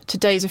you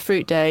today's a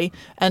fruit day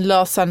and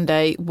last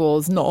Sunday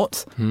was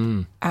not.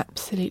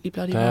 Absolutely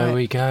bloody right. There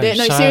we go. Yeah,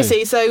 no, so,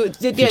 seriously. So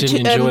if you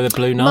didn't enjoy the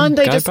Blue Nun,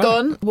 Monday go just back.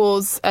 gone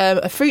was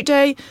a fruit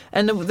day,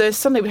 and the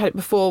Sunday we had it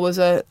before was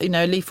a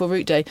leaf or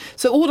root day.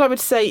 So all I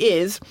would say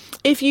is,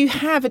 if you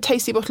have a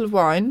tasty bottle of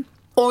wine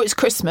or it's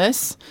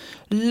Christmas,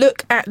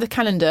 look at the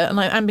calendar,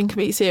 and I am being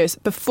completely serious,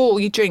 before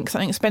you drink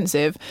something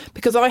expensive,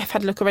 because I have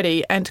had a look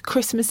already, and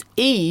Christmas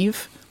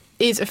Eve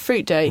is a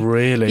fruit day.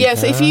 Really? Yeah,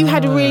 so if you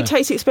had a really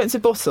tasty,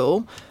 expensive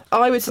bottle,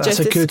 I would suggest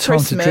that's a good time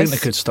to drink the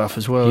good stuff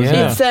as well, isn't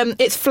it?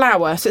 It's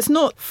flower, so it's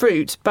not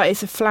fruit, but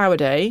it's a flower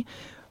day,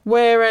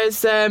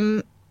 whereas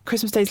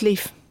Christmas Day's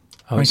leaf.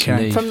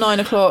 Okay. From 9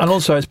 o'clock. And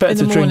also, it's better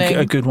to drink morning.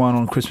 a good wine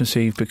on Christmas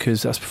Eve,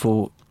 because that's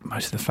before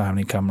most of the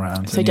family come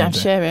round. So you don't have to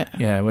share it.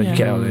 Yeah, you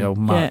get out of the old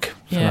muck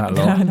for that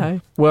long. I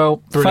know. Well,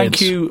 Brilliant.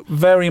 Thank you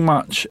very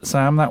much,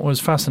 Sam. That was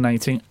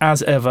fascinating,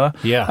 as ever.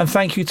 Yeah. And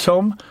thank you,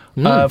 Tom,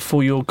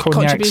 for your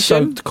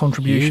cognac-soaked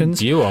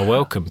contributions. You are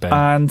welcome, Ben.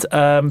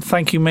 And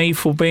thank you, me,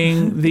 for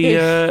being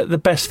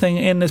the best thing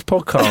in this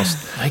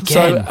podcast.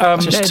 Again, so,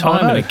 just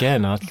time and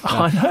again. I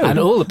know. And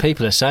all the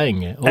people are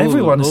saying it.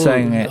 Everyone's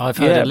saying it. I've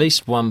heard at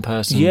least one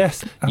person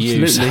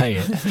you say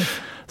it.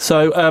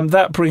 So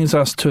that brings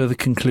us to the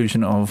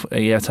conclusion of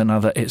yet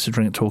another It's a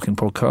Drink Talking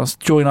podcast.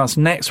 Join us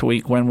next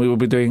week when we will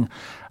be doing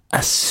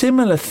a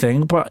similar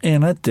thing, but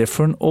in a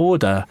different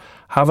order.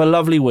 Have a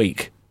lovely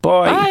week.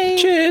 Bye. Bye.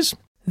 Cheers.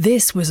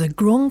 This was a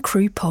Grand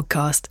Cru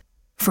podcast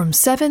from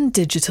 7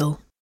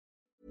 Digital.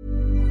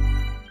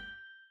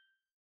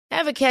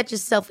 Ever catch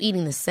yourself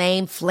eating the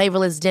same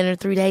flavorless dinner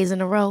 3 days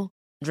in a row?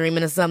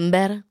 Dreaming of something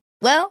better?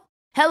 Well,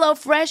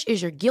 HelloFresh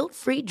is your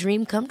guilt-free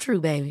dream come true,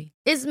 baby.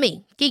 It's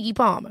me, Keke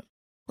Palmer.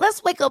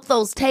 Let's wake up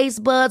those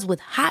taste buds with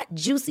hot,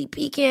 juicy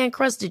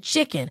pecan-crusted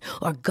chicken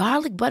or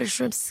garlic butter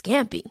shrimp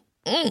scampi.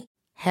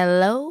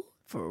 Hello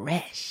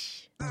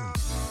Fresh.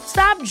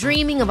 Stop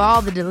dreaming of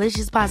all the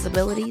delicious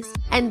possibilities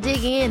and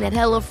dig in at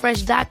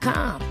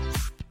HelloFresh.com.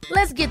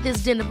 Let's get this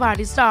dinner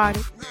party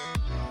started.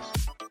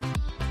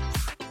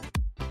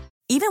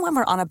 Even when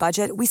we're on a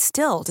budget, we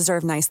still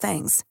deserve nice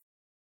things.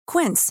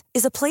 Quince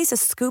is a place to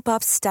scoop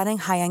up stunning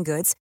high-end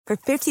goods for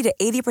 50 to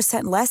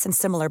 80% less than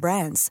similar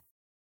brands.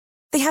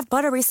 They have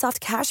buttery soft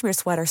cashmere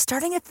sweaters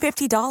starting at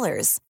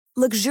 $50,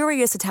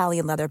 luxurious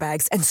Italian leather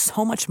bags, and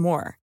so much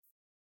more.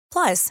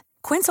 Plus,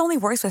 Quince only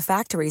works with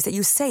factories that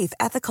use safe,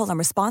 ethical, and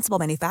responsible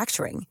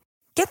manufacturing.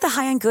 Get the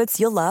high-end goods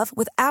you'll love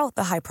without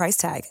the high price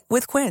tag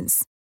with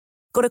Quince.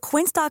 Go to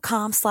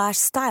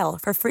quince.com/style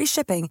for free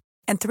shipping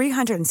and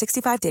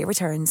 365-day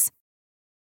returns.